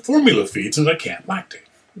opting to formula feed since I can't lactate.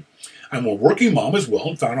 I'm a working mom as well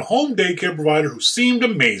and found a home daycare provider who seemed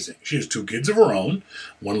amazing. She has 2 kids of her own,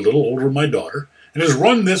 one a little older than my daughter, and has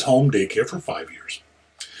run this home daycare for 5 years.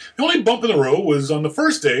 The only bump in the road was on the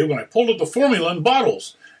first day when I pulled up the formula in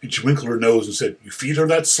bottles, and she wrinkled her nose and said, "You feed her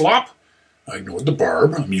that slop?" I ignored the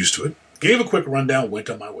barb. I'm used to it. Gave a quick rundown,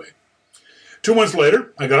 went on my way. 2 months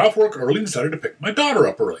later, I got off work early and decided to pick my daughter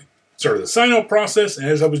up early. Started the sign-up process, and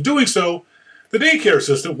as I was doing so, The daycare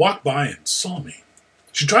assistant walked by and saw me.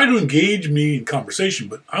 She tried to engage me in conversation,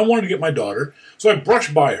 but I wanted to get my daughter, so I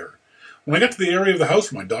brushed by her. When I got to the area of the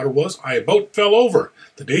house where my daughter was, I about fell over.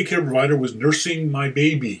 The daycare provider was nursing my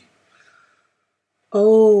baby.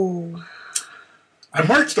 Oh. I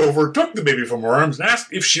marched over, took the baby from her arms, and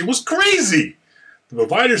asked if she was crazy. The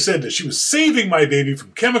provider said that she was saving my baby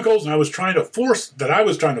from chemicals, and I was trying to force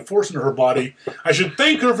into her body. I should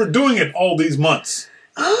thank her for doing it all these months.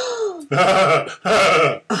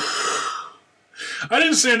 I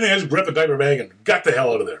didn't say anything. I just grabbed the diaper bag and got the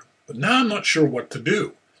hell out of there. But now I'm not sure what to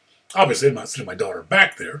do. Obviously, I'm not sending my daughter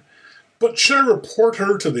back there. But should I report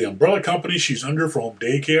her to the umbrella company she's under for home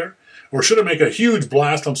daycare? Or should I make a huge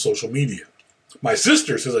blast on social media? My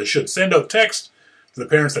sister says I should send out text to the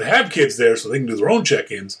parents that have kids there so they can do their own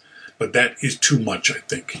check-ins. But that is too much, I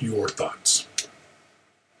think. Your thoughts?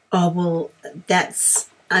 Oh, well, that's...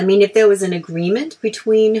 I mean, if there was an agreement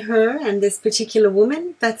between her and this particular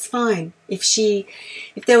woman, that's fine. If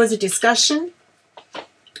there was a discussion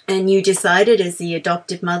and you decided as the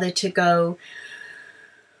adopted mother to go,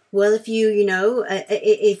 well, if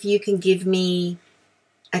you can give me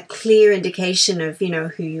a clear indication of,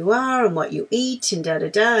 who you are and what you eat and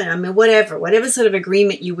da-da-da, and I mean, whatever sort of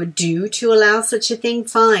agreement you would do to allow such a thing,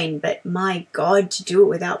 fine. But my God, to do it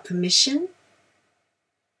without permission,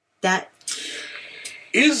 that...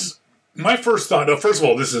 Is my first thought, first of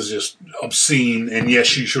all, this is just obscene, and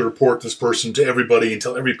yes, you should report this person to everybody and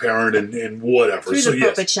tell every parent and whatever. Through the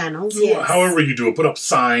proper channels, yes. However you do it, put up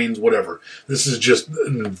signs, whatever. This is just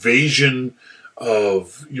an invasion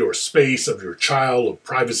of your space, of your child, of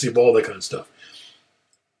privacy, of all that kind of stuff.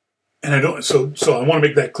 And I want to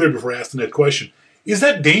make that clear before I ask the next question. Is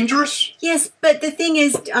that dangerous? Yes, but the thing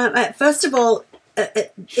is, first of all,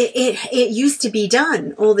 it used to be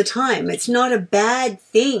done all the time. It's not a bad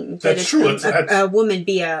thing that a woman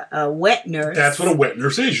be a wet nurse. That's what a wet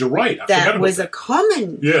nurse is. You're right. That was a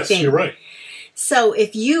common thing. Yes, you're right. So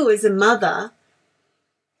if you as a mother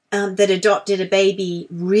that adopted a baby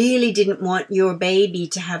really didn't want your baby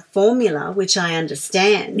to have formula, which I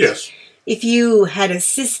understand. Yes. If you had a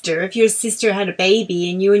sister, if your sister had a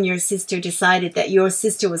baby and you and your sister decided that your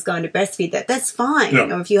sister was going to breastfeed, that's fine.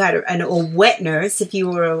 No. Or if you had a wet nurse, if you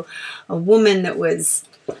were a woman that was,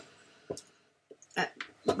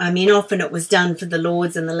 often it was done for the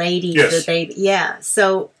lords and the ladies. Yes. The baby. Yeah.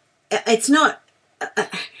 So it's not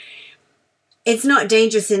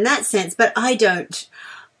dangerous in that sense, but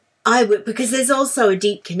I would, because there's also a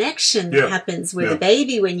deep connection that happens with a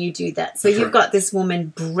baby when you do that. So you've got this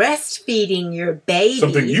woman breastfeeding your baby.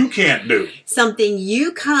 Something you can't do. Something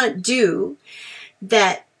you can't do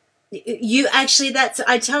that you actually,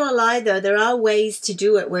 I tell a lie though. There are ways to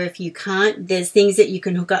do it where if you can't, there's things that you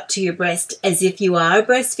can hook up to your breast as if you are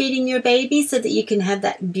breastfeeding your baby so that you can have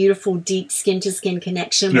that beautiful deep skin to skin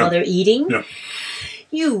connection while they're eating. Yeah.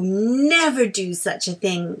 You never do such a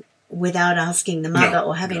thing without asking the mother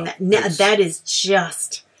or having that. That is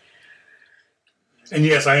just. And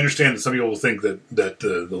yes, I understand that some people will think that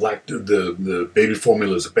the baby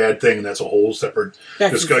formula is a bad thing, and that's a whole separate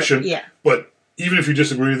discussion. But even if you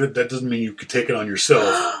disagree with it, that doesn't mean you could take it on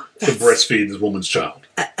yourself to breastfeed this woman's child.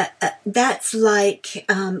 That's like,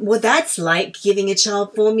 that's like giving a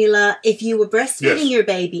child formula if you were breastfeeding your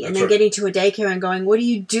baby and then getting to a daycare and going, what are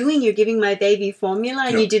you doing? You're giving my baby formula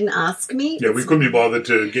and you didn't ask me? Yeah, we couldn't be bothered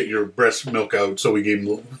to get your breast milk out, so we gave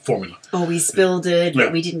him formula. Or we spilled it,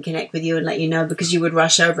 but we didn't connect with you and let you know because you would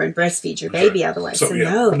rush over and breastfeed your baby otherwise. So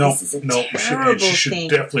this is a terrible thing.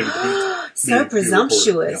 Definitely so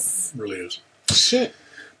presumptuous. Yeah, it really is. Shit.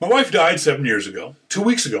 My wife died 7 years ago. 2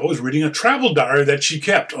 weeks ago, I was reading a travel diary that she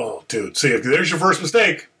kept. Oh, dude, see, there's your first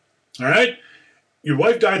mistake. All right? Your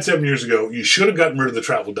wife died 7 years ago. You should have gotten rid of the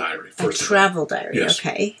travel diary. Travel diary, yes.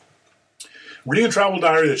 Okay. Reading a travel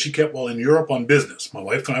diary that she kept while in Europe on business. My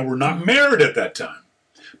wife and I were not married at that time,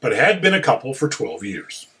 but had been a couple for 12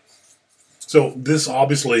 years. So this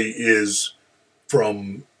obviously is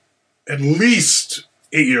from at least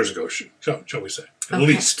 8 years ago, shall we say. At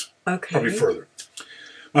least. Okay. Probably further.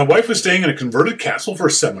 My wife was staying in a converted castle for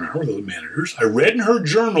a seminar with the managers. I read in her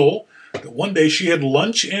journal that one day she had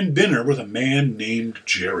lunch and dinner with a man named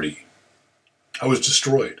Jerry. I was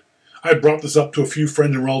destroyed. I brought this up to a few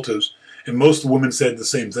friends and relatives, and most women said the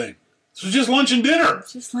same thing. So just lunch and dinner.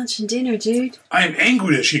 Just lunch and dinner, dude. I am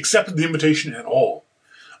angry that she accepted the invitation at all.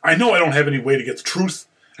 I know I don't have any way to get the truth,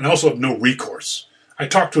 and I also have no recourse. I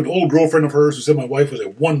talked to an old girlfriend of hers who said my wife was a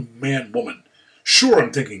one-man woman. Sure,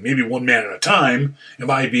 I'm thinking maybe one man at a time. Am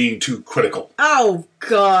I being too critical? Oh,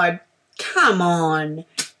 God. Come on.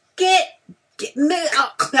 Get me.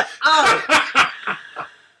 Oh.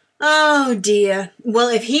 Oh, dear. Well,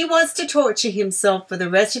 if he wants to torture himself for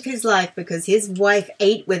the rest of his life because his wife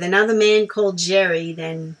ate with another man called Jerry,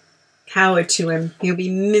 then power to him. He'll be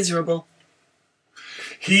miserable.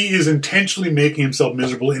 He is intentionally making himself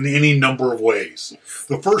miserable in any number of ways.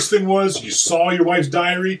 The first thing was, you saw your wife's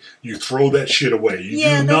diary, you throw that shit away. You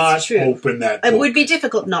do not open that book. It would be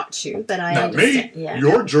difficult not to, but I understand. Me. Yeah.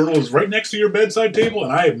 Your journal is right next to your bedside table,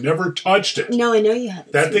 and I have never touched it. No, I know you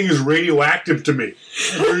haven't. That thing is radioactive to me.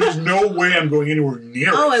 There's no way I'm going anywhere near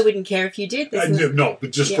it. Oh, I wouldn't care if you did. No,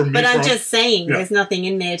 but just for me. But I'm just saying, there's nothing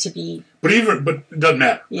in there to be... But it doesn't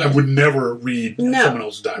matter. Yeah. I would never read someone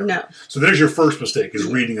else's diary. No. So there's your first mistake, is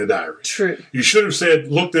reading a diary. True. You should have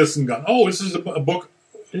said, look this, and gone, oh, this is a book.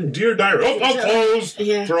 Dear diary. Oh, close.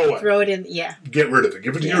 Yeah. Throw it. Throw it in. Yeah. Get rid of it.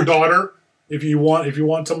 Give it to your daughter if you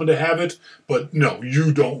want someone to have it. But no,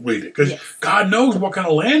 you don't read it. Because God knows what kind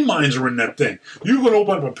of landmines are in that thing. You can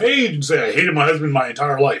open up a page and say, I hated my husband my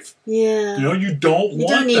entire life. Yeah. You don't want that. You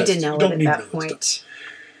don't need to know it at that point.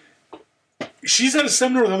 She's at a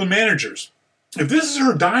seminar with other managers. If this is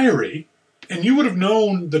her diary, and you would have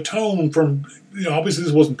known the tone from, obviously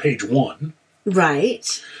this wasn't page 1.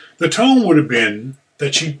 Right. The tone would have been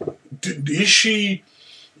that is she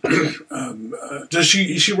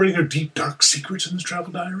writing her deep, dark secrets in this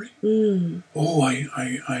travel diary? Mm. Oh,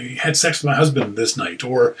 I had sex with my husband this night,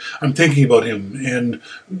 or I'm thinking about him and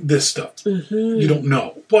this stuff. Mm-hmm. You don't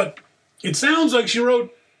know. But it sounds like she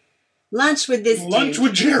wrote, lunch with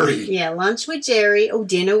with Jerry. Yeah, lunch with Jerry. Oh,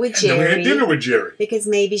 dinner with Jerry. And then we had dinner with Jerry. Because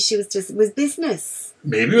maybe she was business.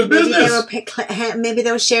 Maybe it was business. Maybe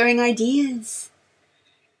they were sharing ideas.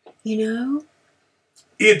 He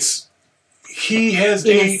has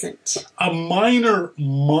innocent. a minor,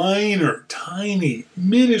 tiny,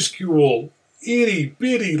 minuscule,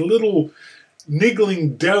 itty-bitty little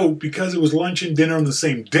niggling doubt because it was lunch and dinner on the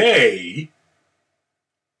same day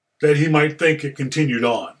that he might think it continued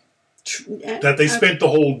on. That they spent the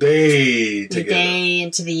whole day together. The day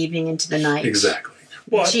into the evening into the night. Exactly.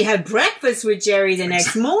 But she had breakfast with Jerry the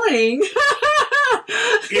next morning.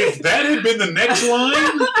 If that had been the next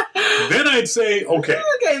line, then I'd say, okay.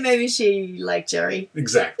 Okay, maybe she liked Jerry.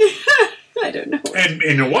 Exactly. I don't know. And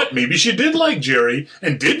you know what? Maybe she did like Jerry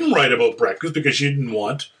and didn't write about breakfast because she didn't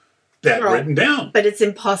want that written down. But it's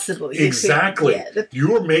impossible. Exactly.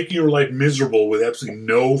 You are making your life miserable with absolutely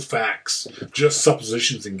no facts, just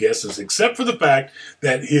suppositions and guesses, except for the fact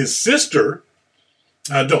that his sister,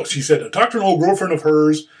 she said, I talked to an old girlfriend of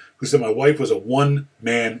hers who said my wife was a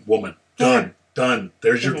one-man woman. Done.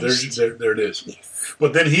 There it is. Yes.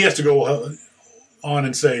 But then he has to go on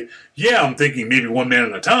and say, yeah, I'm thinking maybe one man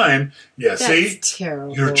at a time. Yeah, That's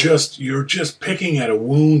terrible. You're just picking at a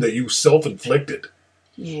wound that you self-inflicted.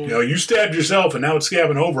 Yeah. You stabbed yourself and now it's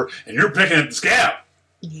scabbing over and you're picking at the scab.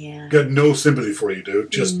 Yeah. Got no sympathy for you,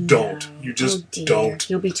 dude. Just don't. You just don't.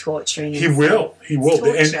 He'll be torturing He will.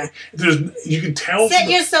 Torture. And you can tell. Set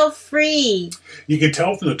yourself free. You can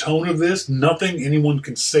tell from the tone of this, nothing anyone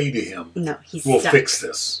can say to him will fix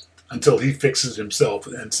this until he fixes himself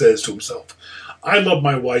and says to himself, I love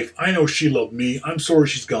my wife. I know she loved me. I'm sorry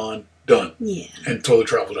she's gone. Done. Yeah. And throw the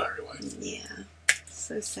travel diary away. Yeah.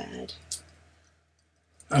 So sad.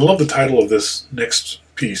 I love the title of this next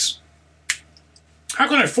piece. How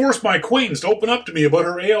can I force my acquaintance to open up to me about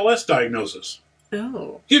her ALS diagnosis?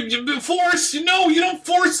 Oh. You force? No, you don't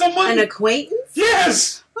force someone. An acquaintance?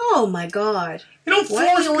 Yes. Oh, my God. You don't force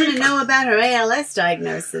Why do you want to people. know about her ALS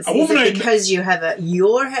diagnosis? A woman Is it because you have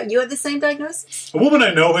the same diagnosis? A woman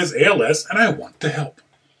I know has ALS, and I want to help.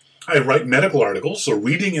 I write medical articles, so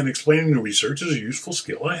reading and explaining the research is a useful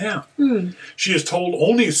skill I have. She has told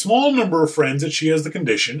only a small number of friends that she has the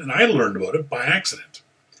condition, and I learned about it by accident.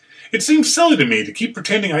 It seems silly to me to keep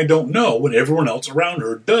pretending I don't know when everyone else around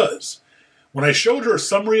her does. When I showed her a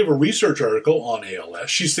summary of a research article on ALS,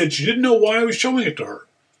 she said she didn't know why I was showing it to her.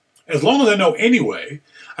 As long as I know anyway,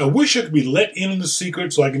 I wish I could be let in on the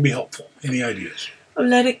secret so I can be helpful. Any ideas? Oh,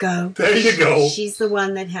 let it go. There you go. She's the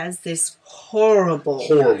one that has this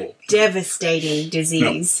horrible, devastating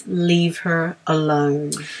disease. No. Leave her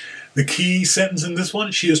alone. The key sentence in this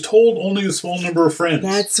one, she has told only a small number of friends.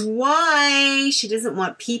 That's why she doesn't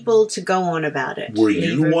want people to go on about it. Were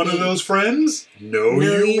you one of those friends? No,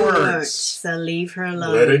 you weren't. So leave her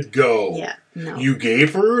alone. Let it go. Yeah, no. You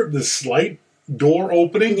gave her the slight door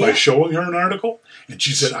opening by showing her an article, and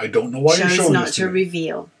she said, I don't know why you're showing not this to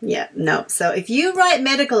reveal. Yeah, no. So if you write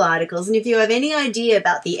medical articles, and if you have any idea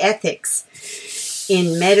about the ethics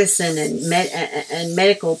in medicine and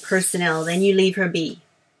medical personnel, then you leave her be.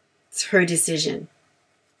 It's her decision.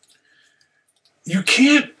 You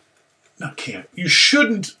can't not can't. You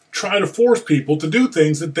shouldn't try to force people to do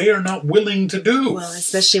things that they are not willing to do. Well,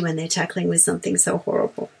 especially when they're tackling with something so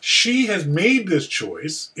horrible. She has made this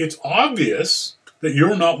choice. It's obvious that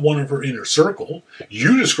you're not one of her inner circle.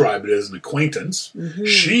 You describe it as an acquaintance. Mm-hmm.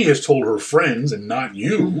 She has told her friends and not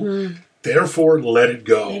you. Mm-hmm. Therefore, let it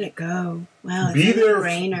go. Let it go. Wow, be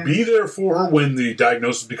there for her when the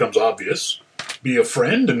diagnosis becomes obvious. Be a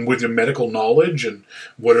friend, and with your medical knowledge and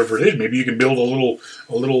whatever it is, maybe you can build a little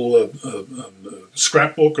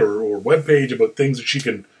scrapbook or webpage about things that she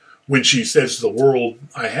can, when she says to the world,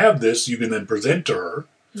 "I have this," you can then present to her.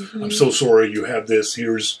 Mm-hmm. I'm so sorry you have this.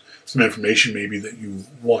 Here's some information maybe that you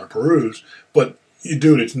want to peruse, but you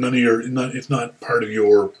do it. It's it's not part of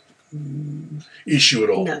your issue at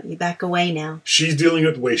all. No, you back away now. She's dealing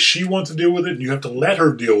with it the way she wants to deal with it, and you have to let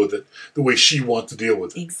her deal with it the way she wants to deal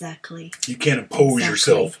with it. Exactly. You can't impose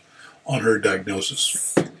yourself on her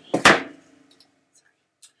diagnosis.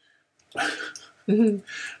 Mm-hmm.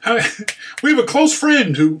 We have a close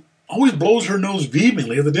friend who always blows her nose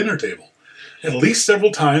vehemently at the dinner table, at least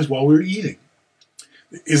several times while we're eating.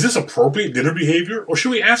 Is this appropriate dinner behavior, or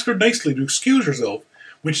should we ask her nicely to excuse herself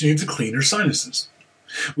when she needs to clean her sinuses?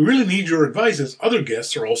 We really need your advice, as other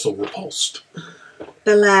guests are also repulsed.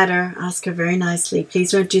 The latter. Ask her very nicely.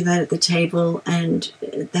 Please don't do that at the table, and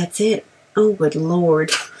that's it. Oh, good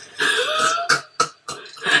Lord.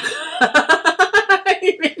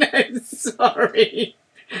 I'm sorry.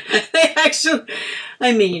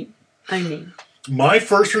 I mean. My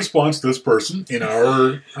first response to this person in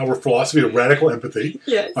our philosophy of radical empathy,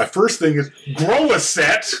 yes. My first thing is, grow a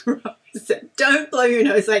set. Don't blow your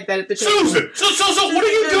nose like that at the table. Susan! So what are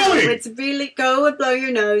you doing? It's really, go and blow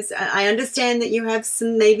your nose. I understand that you have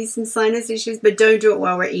maybe some sinus issues, but don't do it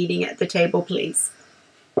while we're eating at the table, please.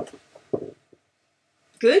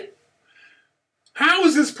 Good? How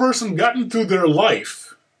has this person gotten through their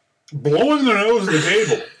life blowing their nose at the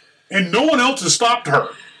table and no one else has stopped her?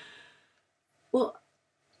 Well,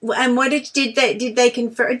 and what did they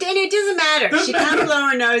confer? Then it doesn't matter. She can't blow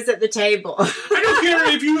her nose at the table. I don't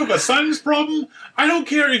care if you have a sinus problem. I don't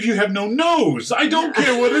care if you have no nose. I don't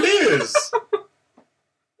care what it is.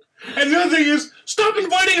 And the other thing is, stop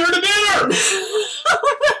inviting her to dinner.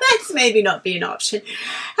 That's maybe not be an option.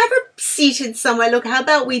 Have her seated somewhere. Look, how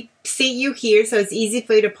about we seat you here so it's easy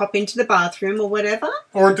for you to pop into the bathroom or whatever?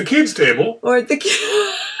 Or at the kids' table. Or at the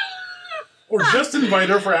Or just invite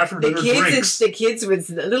her for after dinner drinks. The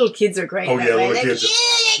little kids are great. Oh, yeah, little kids.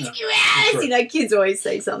 You know, kids always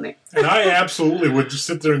say something. And I absolutely would just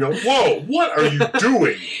sit there and go, whoa, what are you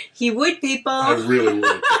doing? He would, people. I really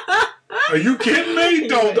would. Are you kidding me?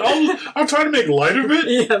 Don't. I'll try to make light of it,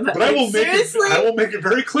 yeah, but I will make it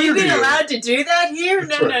very clear to you. You've been allowed to do that here?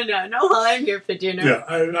 No, right. No, I'm here for dinner. Yeah,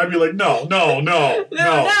 I'd be like, no. No.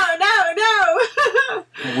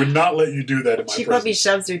 I would not let you do that in my She probably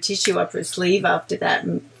shoves her tissue up her sleeve after that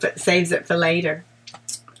and saves it for later.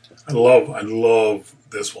 I love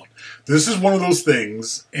this one. This is one of those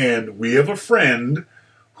things, and we have a friend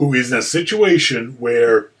who is in a situation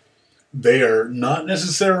where they are not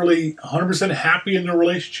necessarily 100% happy in their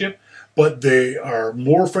relationship, but they are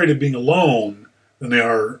more afraid of being alone than they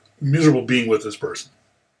are miserable being with this person.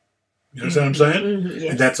 You understand what I'm saying? Mm-hmm,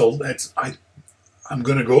 yes. And I'm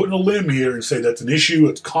going to go out on a limb here and say that's an issue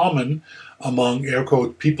that's common among, air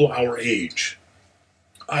quote, people our age.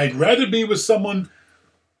 I'd rather be with someone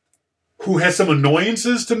who has some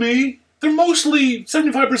annoyances to me. They're mostly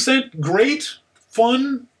 75% great,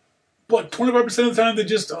 fun, but 25% of the time they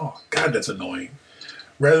just, oh, God, that's annoying.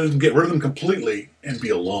 Rather than get rid of them completely and be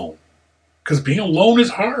alone. Because being alone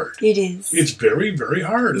is hard. It is. It's very, very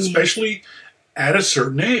hard, especially at a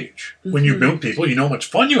certain age. Mm-hmm. When you've been with people, you know how much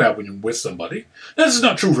fun you have when you're with somebody. Now, this is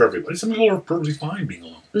not true for everybody. Some people are perfectly fine being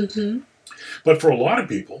alone. Mm-hmm. But for a lot of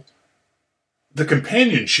people, the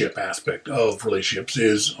companionship aspect of relationships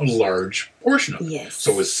is a large portion of it. Yes.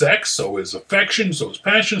 So is sex, so is affection, so is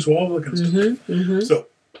passion, so all that kind of stuff. Mm-hmm. So,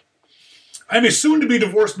 I'm a soon-to-be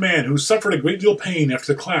divorced man who suffered a great deal of pain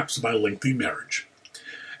after the collapse of my lengthy marriage.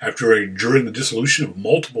 During the dissolution of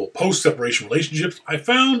multiple post-separation relationships, I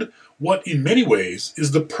found what, in many ways,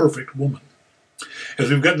 is the perfect woman. As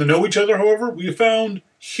we've gotten to know each other, however, we have found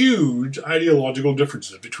huge ideological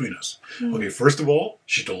differences between us. Okay, first of all,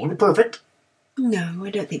 she's no longer perfect. No, I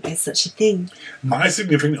don't think there's such a thing. My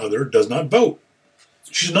significant other does not vote.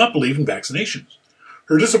 She does not believe in vaccinations.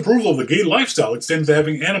 Her disapproval of the gay lifestyle extends to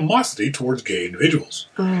having animosity towards gay individuals.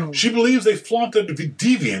 Oh. She believes they flaunt the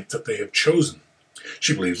deviant that they have chosen.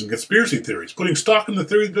 She believes in conspiracy theories, putting stock in the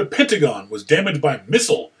theory that the Pentagon was damaged by a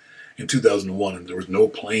missile in 2001 and there was no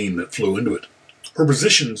plane that flew into it. Her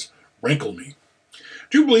positions rankle me.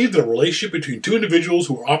 Do you believe that a relationship between two individuals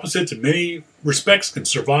who are opposites in many respects can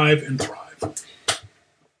survive and thrive?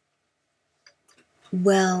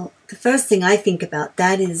 Well, the first thing I think about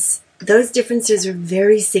that is those differences are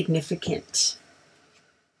very significant.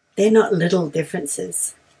 They're not little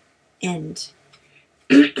differences. And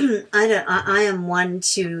I am one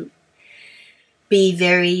to be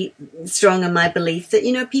very strong in my belief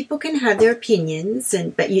that, people can have their opinions,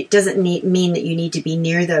 but it doesn't mean that you need to be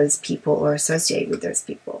near those people or associate with those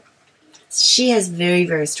people. She has very,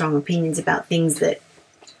 very strong opinions about things that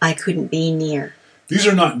I couldn't be near. These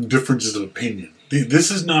are not differences of opinion.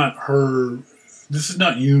 This is not her. This is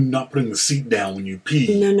not you not putting the seat down when you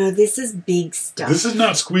pee. No, this is big stuff. This is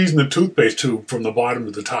not squeezing the toothpaste tube from the bottom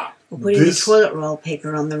to the top. Or putting the toilet roll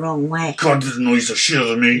paper on the wrong way. God doesn't know he's a shit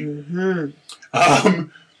of me. Mm-hmm.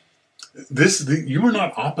 You are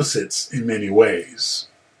not opposites in many ways.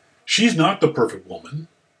 She's not the perfect woman.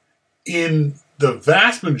 In the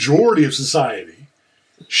vast majority of society,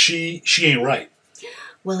 she ain't right.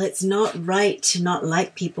 Well, it's not right to not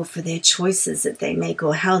like people for their choices that they make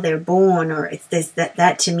or how they're born, or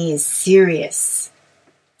that to me is serious.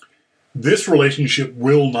 This relationship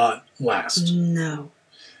will not last. No.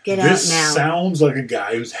 Get out now. This sounds like a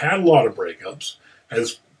guy who's had a lot of breakups,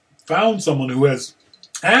 has found someone who has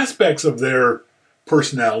aspects of their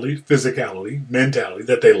personality, physicality, mentality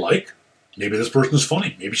that they like. Maybe this person is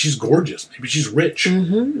funny. Maybe she's gorgeous. Maybe she's rich.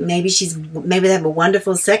 Mm-hmm. Maybe they have a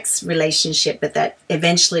wonderful sex relationship, but that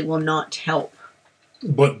eventually will not help.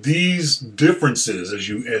 But these differences,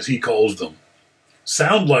 as he calls them,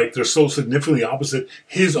 sound like they're so significantly opposite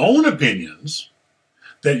his own opinions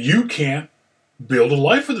that you can't build a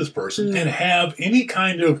life with this person and have any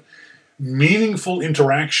kind of meaningful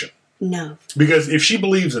interaction. No. Because if she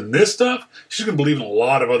believes in this stuff, she's going to believe in a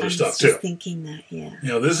lot of other stuff too. I was just thinking that,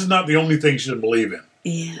 yeah. This is not the only thing she doesn't believe in.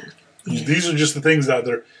 Yeah. These are just the things out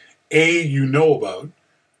there, A, you know about,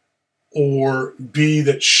 or B,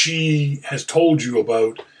 that she has told you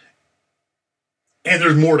about, and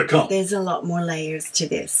there's more to come. There's a lot more layers to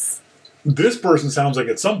this. This person sounds like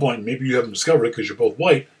at some point, maybe you haven't discovered it because you're both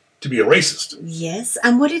white, to be a racist. Yes.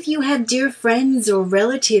 And what if you have dear friends or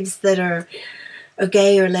relatives that are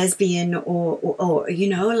gay or lesbian or Or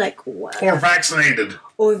vaccinated.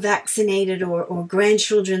 Or vaccinated or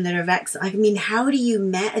grandchildren that are vaccinated. I mean, how do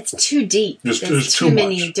you it's too deep. There's too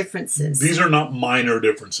many differences. These are not minor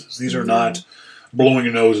differences. These are not blowing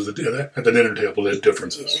your nose at the dinner table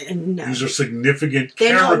differences. No. These are significant.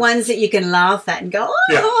 They're not ones that you can laugh at and go,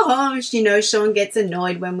 Sean gets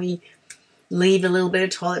annoyed when we leave a little bit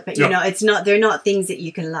of toilet paper. They're not things that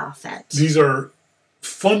you can laugh at. These are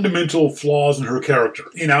fundamental flaws in her character,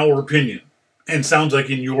 in our opinion, and sounds like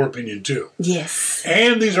in your opinion too. Yes.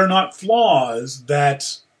 And these are not flaws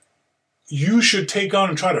that you should take on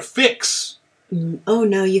and try to fix. Oh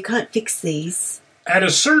no, you can't fix these. At a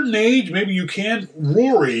certain age, maybe you can.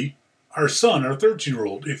 Rory, our son, our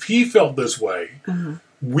 13-year-old, if he felt this way,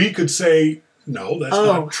 we could say, no, that's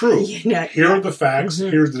not true. Here are the facts,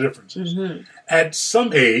 here's the differences. Mm-hmm. At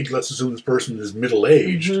some age, let's assume this person is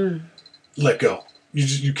middle-aged, let go.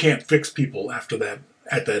 You can't fix people after that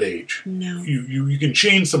at that age. No. You can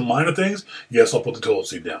change some minor things. Yes, I'll put the toilet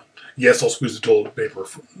seat down. Yes, I'll squeeze the toilet paper.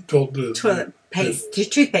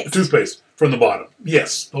 Toothpaste from the bottom.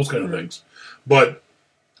 Yes, those kind of things. But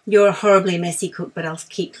you're a horribly messy cook, but I'll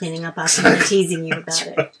keep cleaning up after I'm teasing you about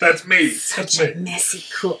it. That's me. Such a messy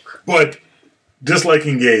cook. But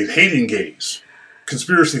disliking gays, hating gays,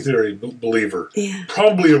 conspiracy theory believer,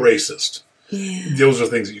 probably a racist. Yeah. Those are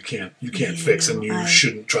things that you can't fix, and you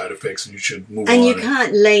shouldn't try to fix, and you should move on. And you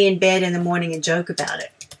can't lay in bed in the morning and joke about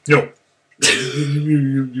it. No,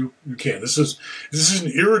 you can't. This is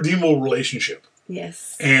an irredeemable relationship.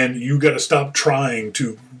 Yes. And you got to stop trying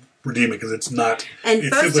to redeem it because it's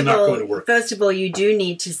simply not going to work. First of all, you do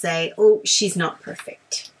need to say, "Oh, she's not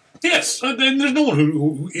perfect." Yes, and there's no one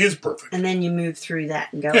who is perfect. And then you move through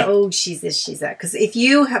that and go, "Oh, she's this, she's that." Because if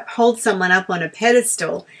you hold someone up on a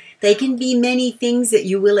pedestal, they can be many things that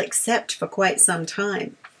you will accept for quite some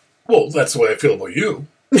time. Well, that's the way I feel about you.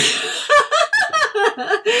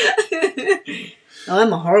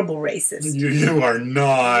 I'm a horrible racist. You are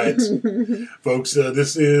not. Folks,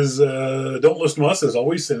 this is Don't Listen to Us. As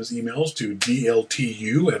always, send us emails to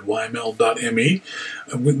dltu@yml.me.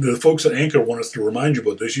 The folks at Anchor want us to remind you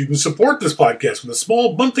about this. You can support this podcast with a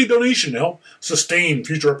small monthly donation to help sustain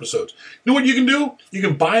future episodes. You know what you can do? You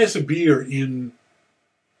can buy us a beer in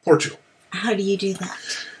Portugal. How do you do that?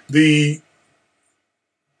 The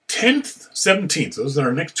 10th, 17th, those are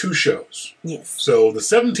our next two shows. Yes. So the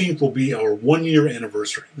 17th will be our 1-year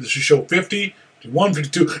anniversary. This is show 50, 51,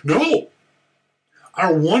 52. No!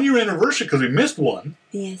 our 1 year anniversary, because we missed one,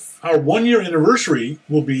 Yes. our 1 year anniversary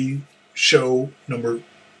will be show number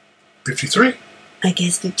 53. I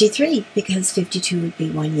guess 53, because 52 would be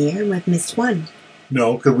 1 year, and we've missed one.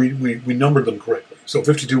 No, because we numbered them correctly. So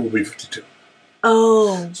 52 will be 52.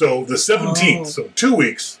 Oh. So the 17th, so 2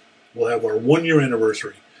 weeks, we'll have our 1 year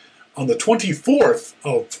anniversary. On the 24th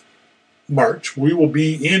of March, we will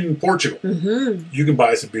be in Portugal. Mm-hmm. You can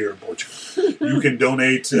buy us a beer in Portugal. You can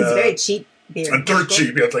donate. It's very cheap beer. Dirt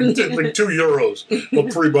cheap. Yeah, it's like €2, well,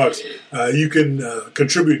 $3. You can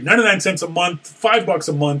contribute 99 cents a month, $5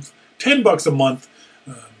 a month, $10 a month,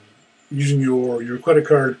 using your credit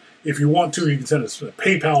card. If you want to, you can send us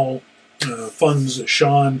PayPal funds,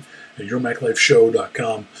 Sean at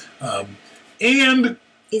yourmaclifeshow.com. And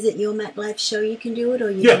is it your Mac Life show you can do it, or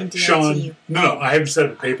you yeah, can do Sean. that to you? No, I haven't set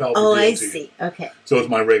up PayPal. Oh, I DLT. see. Okay. So it's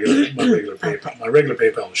my regular PayPal. Okay. My regular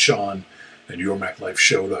PayPal is Sean at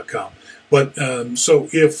yourmaclifeshow.com. But so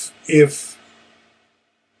if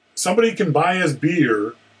somebody can buy us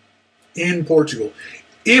beer in Portugal,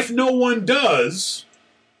 if no one does,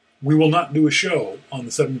 we will not do a show on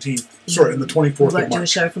the 17th. Sorry, on the 24th We of won't March. do a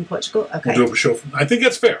show from Portugal? Okay. We'll do a show. I think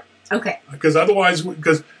that's fair. Okay. Because otherwise,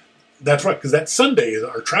 that's right, because that Sunday is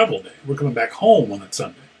our travel day. We're coming back home on that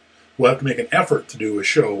Sunday. We'll have to make an effort to do a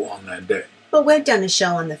show on that day. But we've done a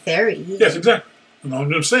show on the ferry. Yes, exactly. And I'm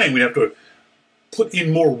just saying we have to put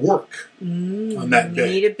in more work on that day. We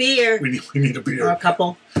need a beer. We need a beer. Or a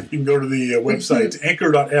couple. You can go to the website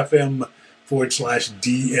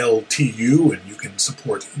anchor.fm/DLTU and you can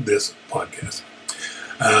support this podcast.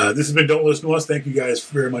 This has been Don't Listen to Us. Thank you guys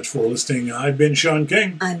very much for listening. I've been Sean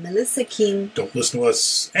King. I'm Melissa King. Don't Listen to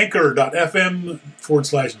Us.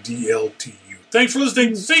 Anchor.fm/DLTU. Thanks for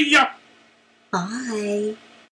listening. See ya. Bye.